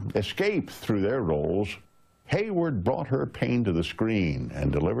found escape through their roles, Hayward brought her pain to the screen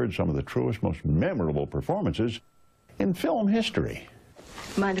and delivered some of the truest, most memorable performances in film history.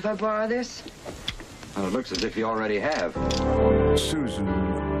 Mind if I borrow this? Well, it looks as if you already have. Susan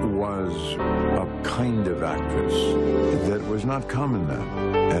was a kind of actress that was not common then,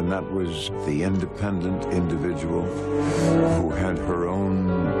 and that was the independent individual who had her own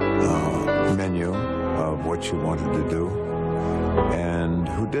menu of what she wanted to do and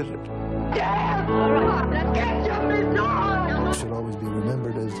who did it. She'll always be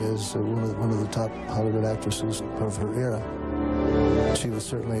remembered as one of the top Hollywood actresses of her era. She was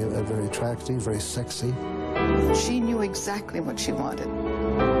certainly a very attractive, very sexy. She knew exactly what she wanted,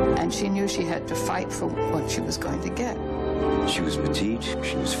 and she knew she had to fight for what she was going to get. She was petite,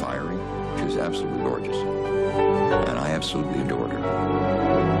 she was fiery, she was absolutely gorgeous, and I absolutely adored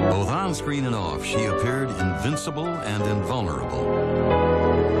her. Both on screen and off, she appeared invincible and invulnerable.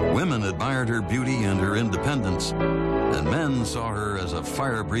 Women admired her beauty and her independence, and men saw her as a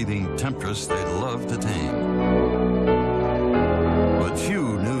fire-breathing temptress they'd love to tame. But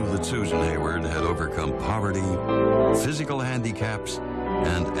few knew that Susan Hayward had overcome poverty, physical handicaps,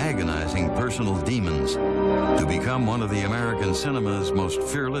 and agonizing personal demons to become one of the American cinema's most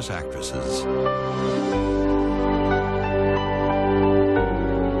fearless actresses.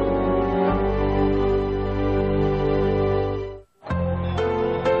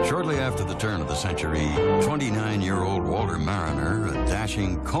 Shortly after the turn of the century, 29-year-old Walter Marrenner, a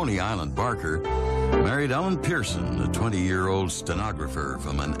dashing Coney Island barker, married Ellen Pearson, a 20-year-old stenographer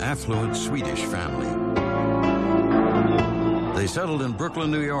from an affluent Swedish family. They settled in Brooklyn,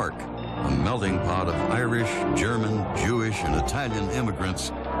 New York, a melting pot of Irish, German, Jewish, and Italian immigrants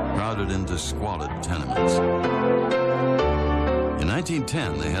crowded into squalid tenements. In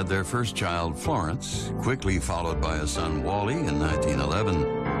 1910, they had their first child, Florence, quickly followed by a son, Wally, in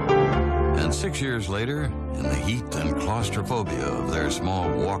 1911. And 6 years later, in the heat and claustrophobia of their small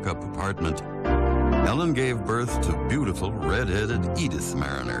walk-up apartment, Ellen gave birth to beautiful, red-headed Edythe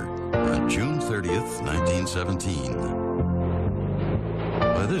Marrenner on June 30th, 1917.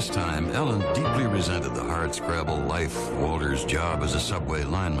 By this time, Ellen deeply resented the hard-scrabble life Walter's job as a subway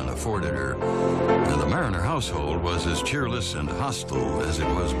lineman afforded her, and the Marrenner household was as cheerless and hostile as it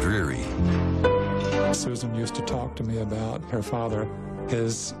was dreary. Susan used to talk to me about her father,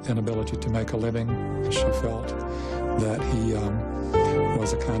 his inability to make a living. She felt that he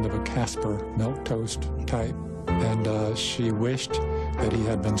was a kind of a Casper milquetoast type, and she wished that he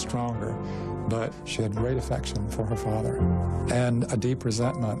had been stronger. But she had great affection for her father and a deep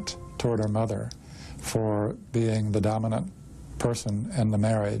resentment toward her mother for being the dominant person in the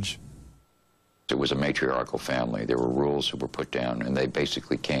marriage. It was a matriarchal family. There were rules that were put down, and they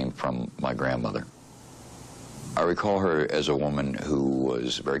basically came from my grandmother. I recall her as a woman who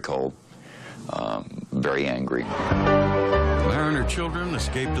was very cold, very angry. The Marrenner children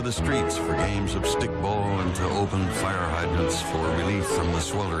escaped to the streets for games of stickball and to open fire hydrants for relief from the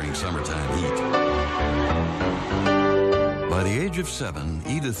sweltering summertime heat. By the age of 7,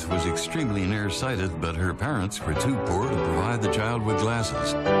 Edythe was extremely nearsighted, but her parents were too poor to provide the child with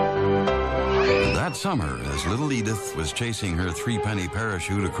glasses. And that summer, as little Edythe was chasing her 3-penny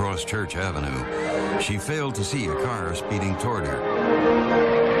parachute across Church Avenue, she failed to see a car speeding toward her.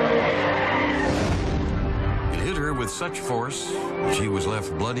 With such force, she was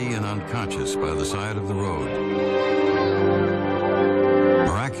left bloody and unconscious by the side of the road.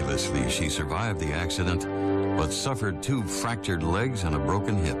 Miraculously, she survived the accident, but suffered 2 fractured legs and a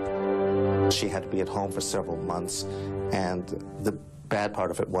broken hip. She had to be at home for several months, and the bad part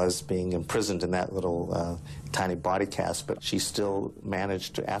of it was being imprisoned in that little tiny body cast, but she still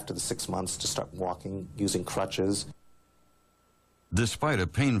managed to, after the 6 months, to start walking using crutches. Despite a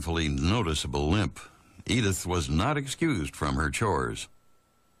painfully noticeable limp, Edythe was not excused from her chores.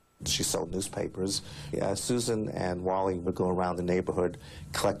 She sold newspapers. Susan and Wally would go around the neighborhood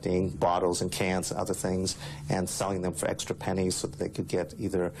collecting bottles and cans and other things and selling them for extra pennies so that they could get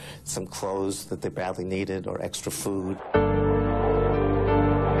either some clothes that they badly needed or extra food.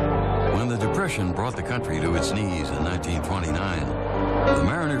 When the Depression brought the country to its knees in 1929, the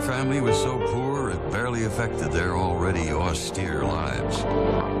Marrenner family was so poor it barely affected their already austere lives.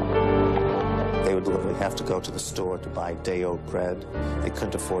 They would literally have to go to the store to buy day-old bread. They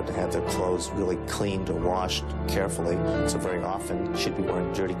couldn't afford to have their clothes really cleaned or washed carefully, so very often she'd be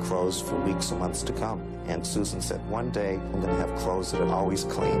wearing dirty clothes for weeks or months to come. And Susan said, one day I'm going to have clothes that are always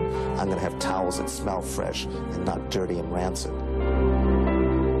clean. I'm going to have towels that smell fresh and not dirty and rancid.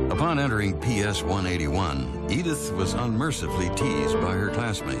 Upon entering PS 181, Edythe was unmercifully teased by her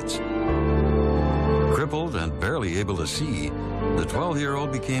classmates. Crippled and barely able to see, the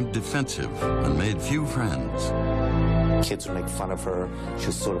 12-year-old became defensive and made few friends. Kids would make fun of her. She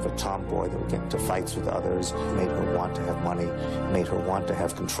was sort of a tomboy that would get into fights with others, made her want to have money, made her want to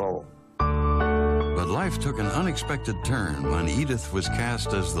have control. But life took an unexpected turn when Edythe was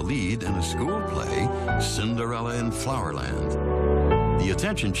cast as the lead in a school play, Cinderella in Flowerland. The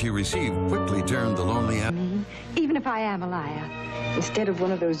attention she received quickly turned the lonely... Even if I am a liar, instead of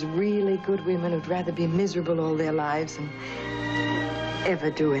one of those really good women who'd rather be miserable all their lives and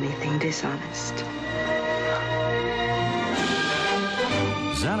ever do anything dishonest.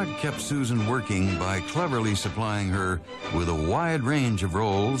 Zanuck kept Susan working by cleverly supplying her with a wide range of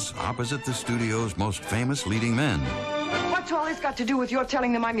roles opposite the studio's most famous leading men. What's all this got to do with your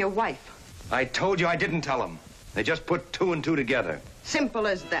telling them I'm your wife? I told you I didn't tell them. They just put 2 and 2 together. Simple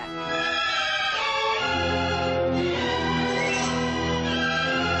as that.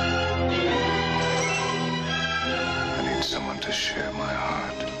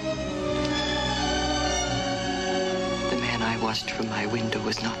 watched from my window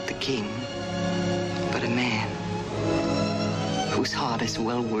was not the king, but a man whose heart is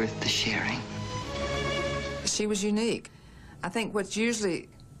well worth the sharing. She was unique. I think what's usually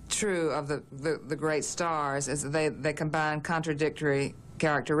true of the great stars is that they combine contradictory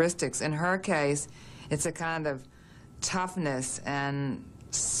characteristics. In her case, it's a kind of toughness and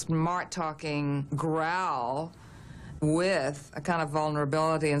smart-talking growl with a kind of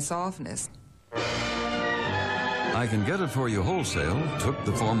vulnerability and softness. I Can Get It For You Wholesale took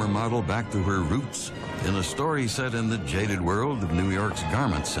the former model back to her roots in a story set in the jaded world of New York's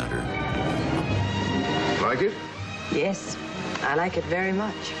Garment Center. Like it? Yes, I like it very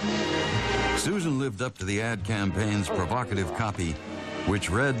much. Susan lived up to the ad campaign's provocative copy, which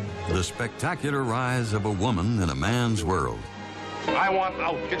read, "The spectacular rise of a woman in a man's world." I want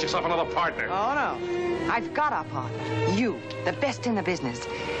out. Get yourself another partner. Oh, no. I've got a partner. You, the best in the business.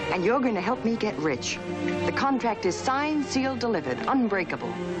 And you're going to help me get rich. The contract is signed, sealed, delivered,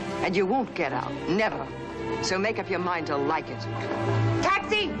 unbreakable. And you won't get out. Never. So make up your mind to like it.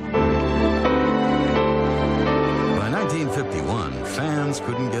 Taxi! By 1951, fans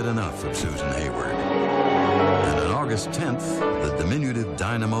couldn't get enough of Susan Hayward. And on August 10th, the diminutive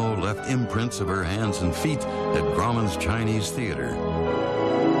dynamo left imprints of her hands and feet at Grauman's Chinese Theater.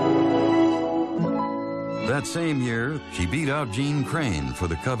 That same year, she beat out Jean Crane for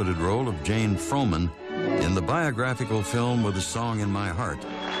the coveted role of Jane Froman in the biographical film With a Song in My Heart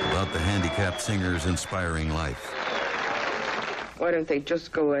about the handicapped singer's inspiring life. Why don't they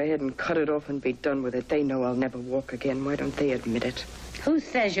just go ahead and cut it off and be done with it? They know I'll never walk again. Why don't they admit it? Who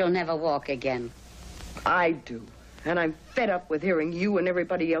says you'll never walk again? I do. And I'm fed up with hearing you and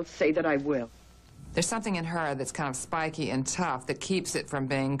everybody else say that I will. There's something in her that's kind of spiky and tough that keeps it from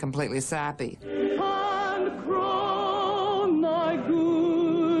being completely sappy. And crown my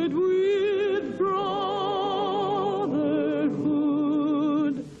good with brotherhood.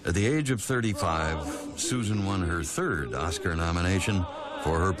 At the age of 35, Susan won her third Oscar nomination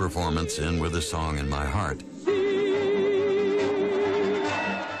for her performance in With a Song in My Heart.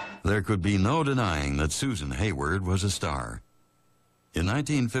 There could be no denying that Susan Hayward was a star. In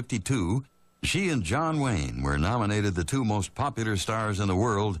 1952, she and John Wayne were nominated the two most popular stars in the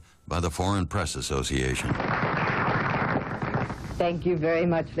world by the Foreign Press Association. Thank you very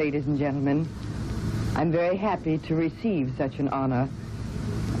much, ladies and gentlemen. I'm very happy to receive such an honor.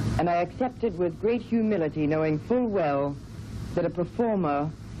 And I accept it with great humility, knowing full well that a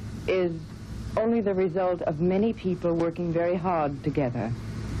performer is only the result of many people working very hard together.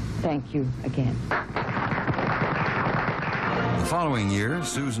 Thank you again. The following year,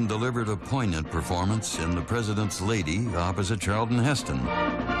 Susan delivered a poignant performance in The President's Lady opposite Charlton Heston.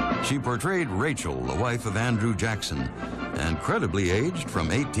 She portrayed Rachel, the wife of Andrew Jackson, and credibly aged from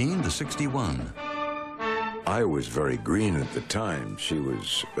 18 to 61. I was very green at the time. She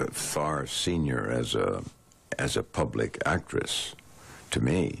was far senior as a public actress to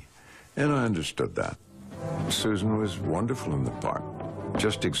me, and I understood that. Susan was wonderful in the part.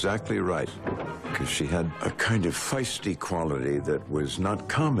 Just exactly right, because she had a kind of feisty quality that was not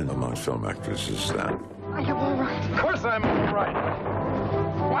common among film actresses then. Are you all right? Of course I'm all right.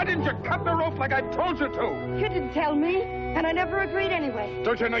 Why didn't you cut the rope like I told you to? You didn't tell me, and I never agreed anyway.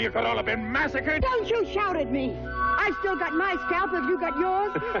 Don't you know you could all have been massacred? Don't you shout at me. I've still got my scalp. Have you got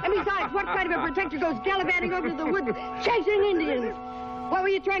yours? And besides, what kind of a protector goes gallivanting over to the woods chasing Indians? What were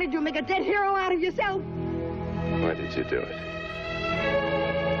you trying to do, make a dead hero out of yourself? Why did you do it?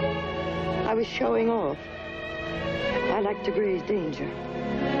 I was showing off. I like to graze danger.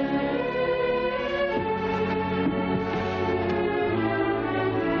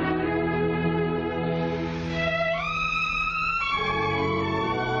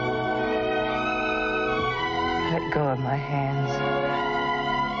 Let go of my hands.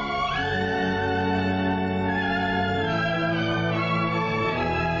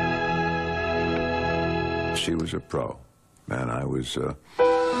 She was a pro, and I was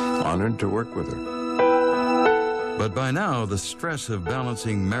honored to work with her. But by now, the stress of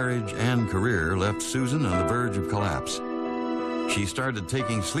balancing marriage and career left Susan on the verge of collapse. She started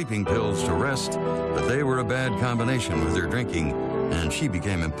taking sleeping pills to rest, but they were a bad combination with her drinking, and she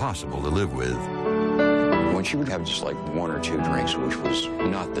became impossible to live with. When she would have just like one or two drinks, which was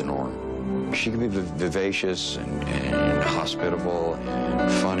not the norm, she could be vivacious and hospitable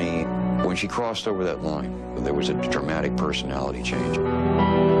and funny. When she crossed over that line, there was a dramatic personality change.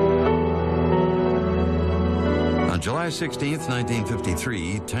 On July 16th,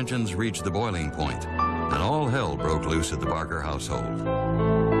 1953, tensions reached the boiling point, and all hell broke loose at the Barker household.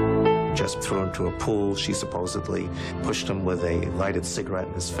 Jess threw him into a pool. She supposedly pushed him with a lighted cigarette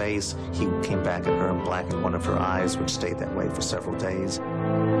in his face. He came back at her and blackened one of her eyes, which stayed that way for several days.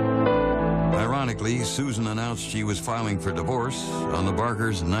 Ironically, Susan announced she was filing for divorce on the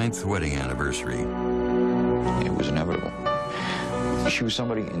Barkers' 9th wedding anniversary. It was inevitable. She was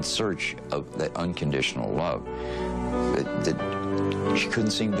somebody in search of that unconditional love that she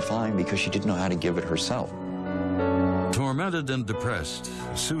couldn't seem to find because she didn't know how to give it herself. Tormented and depressed,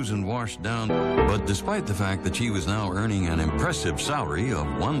 Susan washed down, but despite the fact that she was now earning an impressive salary of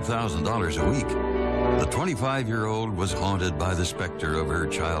 $1,000 a week, the 25-year-old was haunted by the specter of her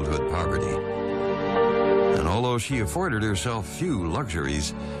childhood poverty. And although she afforded herself few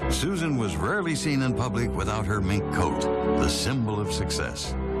luxuries, Susan was rarely seen in public without her mink coat, the symbol of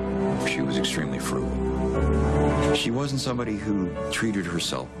success. She was extremely frugal. She wasn't somebody who treated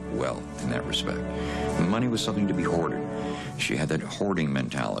herself well in that respect. Money was something to be hoarded. She had that hoarding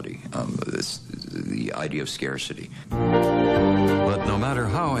mentality, the idea of scarcity. But no matter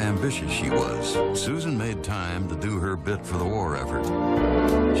how ambitious she was, Susan made time to do her bit for the war effort.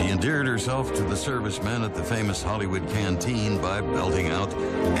 She endeared herself to the servicemen at the famous Hollywood canteen by belting out,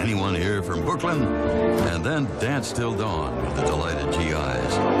 "Anyone here from Brooklyn?" and then danced till dawn with the delighted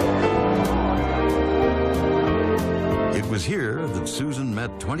GIs. It was here that Susan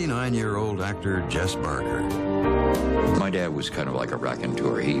met 29-year-old actor Jess Barker. My dad was kind of like a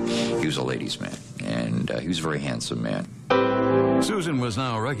raconteur. He was a ladies' man, and he was a very handsome man. Susan was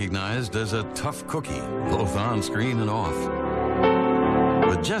now recognized as a tough cookie, both on screen and off.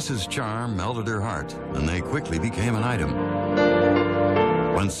 But Jess's charm melted her heart, and they quickly became an item.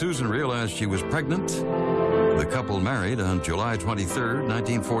 When Susan realized she was pregnant, the couple married on July 23,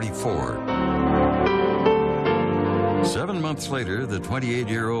 1944. 7 months later, the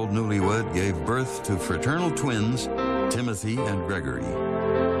 28-year-old newlywed gave birth to fraternal twins, Timothy and Gregory.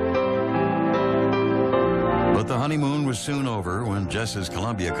 But the honeymoon was soon over when Jess's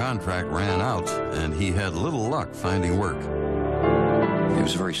Columbia contract ran out, and he had little luck finding work. It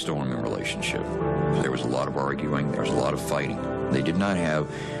was a very stormy relationship. There was a lot of arguing, there was a lot of fighting. They did not have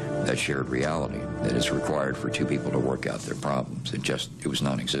that shared reality that is required for two people to work out their problems. It was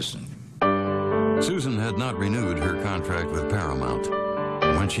non-existent. Susan had not renewed her contract with Paramount.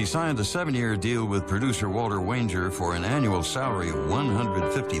 When she signed a 7-year deal with producer Walter Wanger for an annual salary of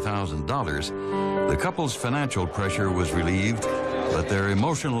 $150,000, the couple's financial pressure was relieved, but their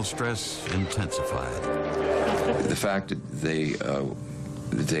emotional stress intensified. The fact that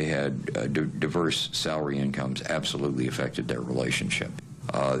they had diverse salary incomes absolutely affected their relationship.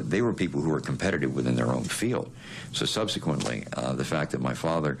 They were people who were competitive within their own field. So subsequently, the fact that my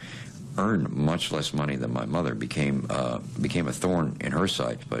father earned much less money than my mother became a thorn in her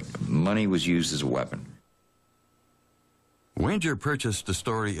side, but money was used as a weapon. Wanger purchased a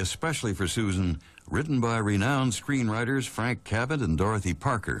story especially for Susan, written by renowned screenwriters Frank Cabot and Dorothy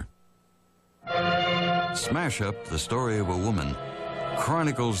Parker. Smash Up, the story of a woman,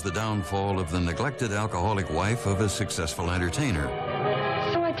 chronicles the downfall of the neglected alcoholic wife of a successful entertainer.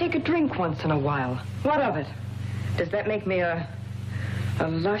 So I take a drink once in a while. What of it? Does that make me a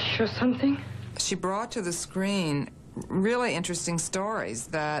lush or something? She brought to the screen really interesting stories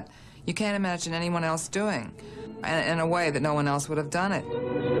that you can't imagine anyone else doing, in a way that no one else would have done it.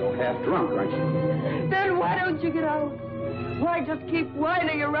 You're still half drunk, aren't you? Then why don't you get out? Why just keep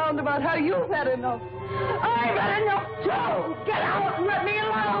whining around about how you've had enough? I've had enough too! Get out and let me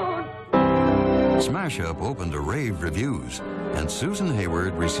alone! Smash Up opened to rave reviews, and Susan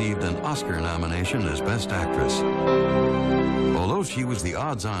Hayward received an Oscar nomination as Best Actress. Although she was the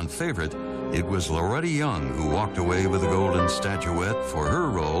odds-on favorite, it was Loretta Young who walked away with a golden statuette for her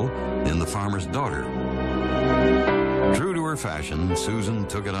role in The Farmer's Daughter. True to her fashion, Susan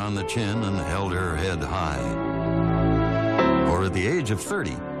took it on the chin and held her head high. For at the age of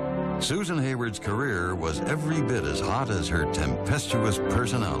 30, Susan Hayward's career was every bit as hot as her tempestuous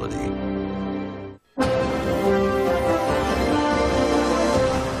personality.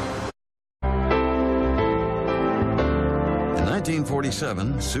 In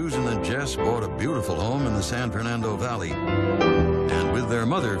 1947, Susan and Jess bought a beautiful home in the San Fernando Valley. And with their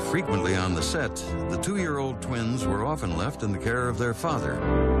mother frequently on the set, the 2-year-old twins were often left in the care of their father.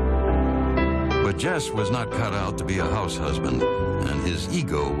 But Jess was not cut out to be a house husband, and his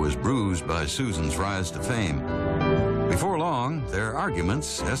ego was bruised by Susan's rise to fame. Before long, their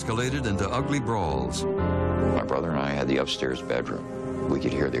arguments escalated into ugly brawls. My brother and I had the upstairs bedroom. We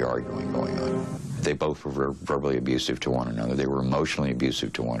could hear the arguing going on. They both were verbally abusive to one another. They were emotionally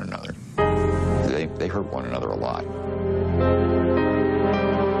abusive to one another. They hurt one another a lot.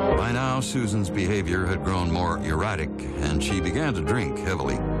 By now, Susan's behavior had grown more erratic, and she began to drink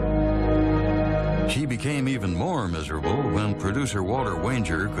heavily. She became even more miserable when producer Walter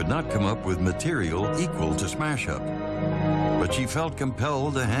Wanger could not come up with material equal to Smash Up. But she felt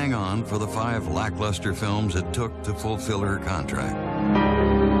compelled to hang on for the 5 lackluster films it took to fulfill her contract.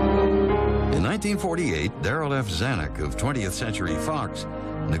 In 1948, Darrell F. Zanuck of 20th Century Fox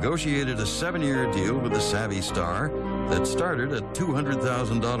negotiated a 7-year deal with the savvy star that started at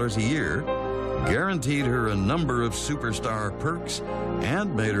 $200,000 a year, guaranteed her a number of superstar perks,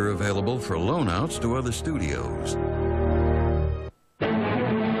 and made her available for loan-outs to other studios.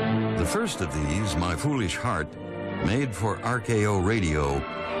 The first of these, My Foolish Heart, made for RKO Radio,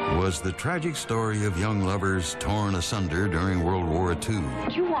 was the tragic story of young lovers torn asunder during World War II.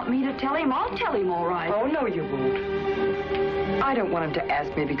 You want me to tell him? I'll tell him, all right. Oh, no, you won't. I don't want him to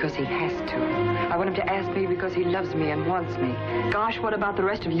ask me because he has to. I want him to ask me because he loves me and wants me. Gosh, what about the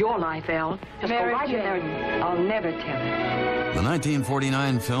rest of your life, Elle? Just go right in there and I'll never tell him. The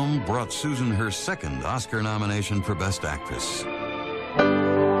 1949 film brought Susan her second Oscar nomination for Best Actress.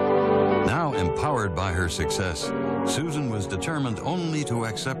 Now empowered by her success, Susan was determined only to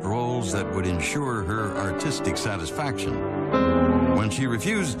accept roles that would ensure her artistic satisfaction. When she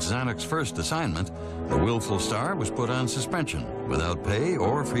refused Zanuck's first assignment, the willful star was put on suspension without pay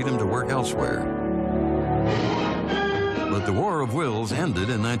or freedom to work elsewhere. But the War of Wills ended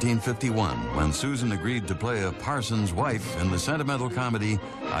in 1951 when Susan agreed to play a parson's wife in the sentimental comedy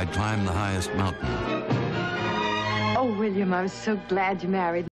I'd Climb the Highest Mountain. Oh, William, I was so glad you married me.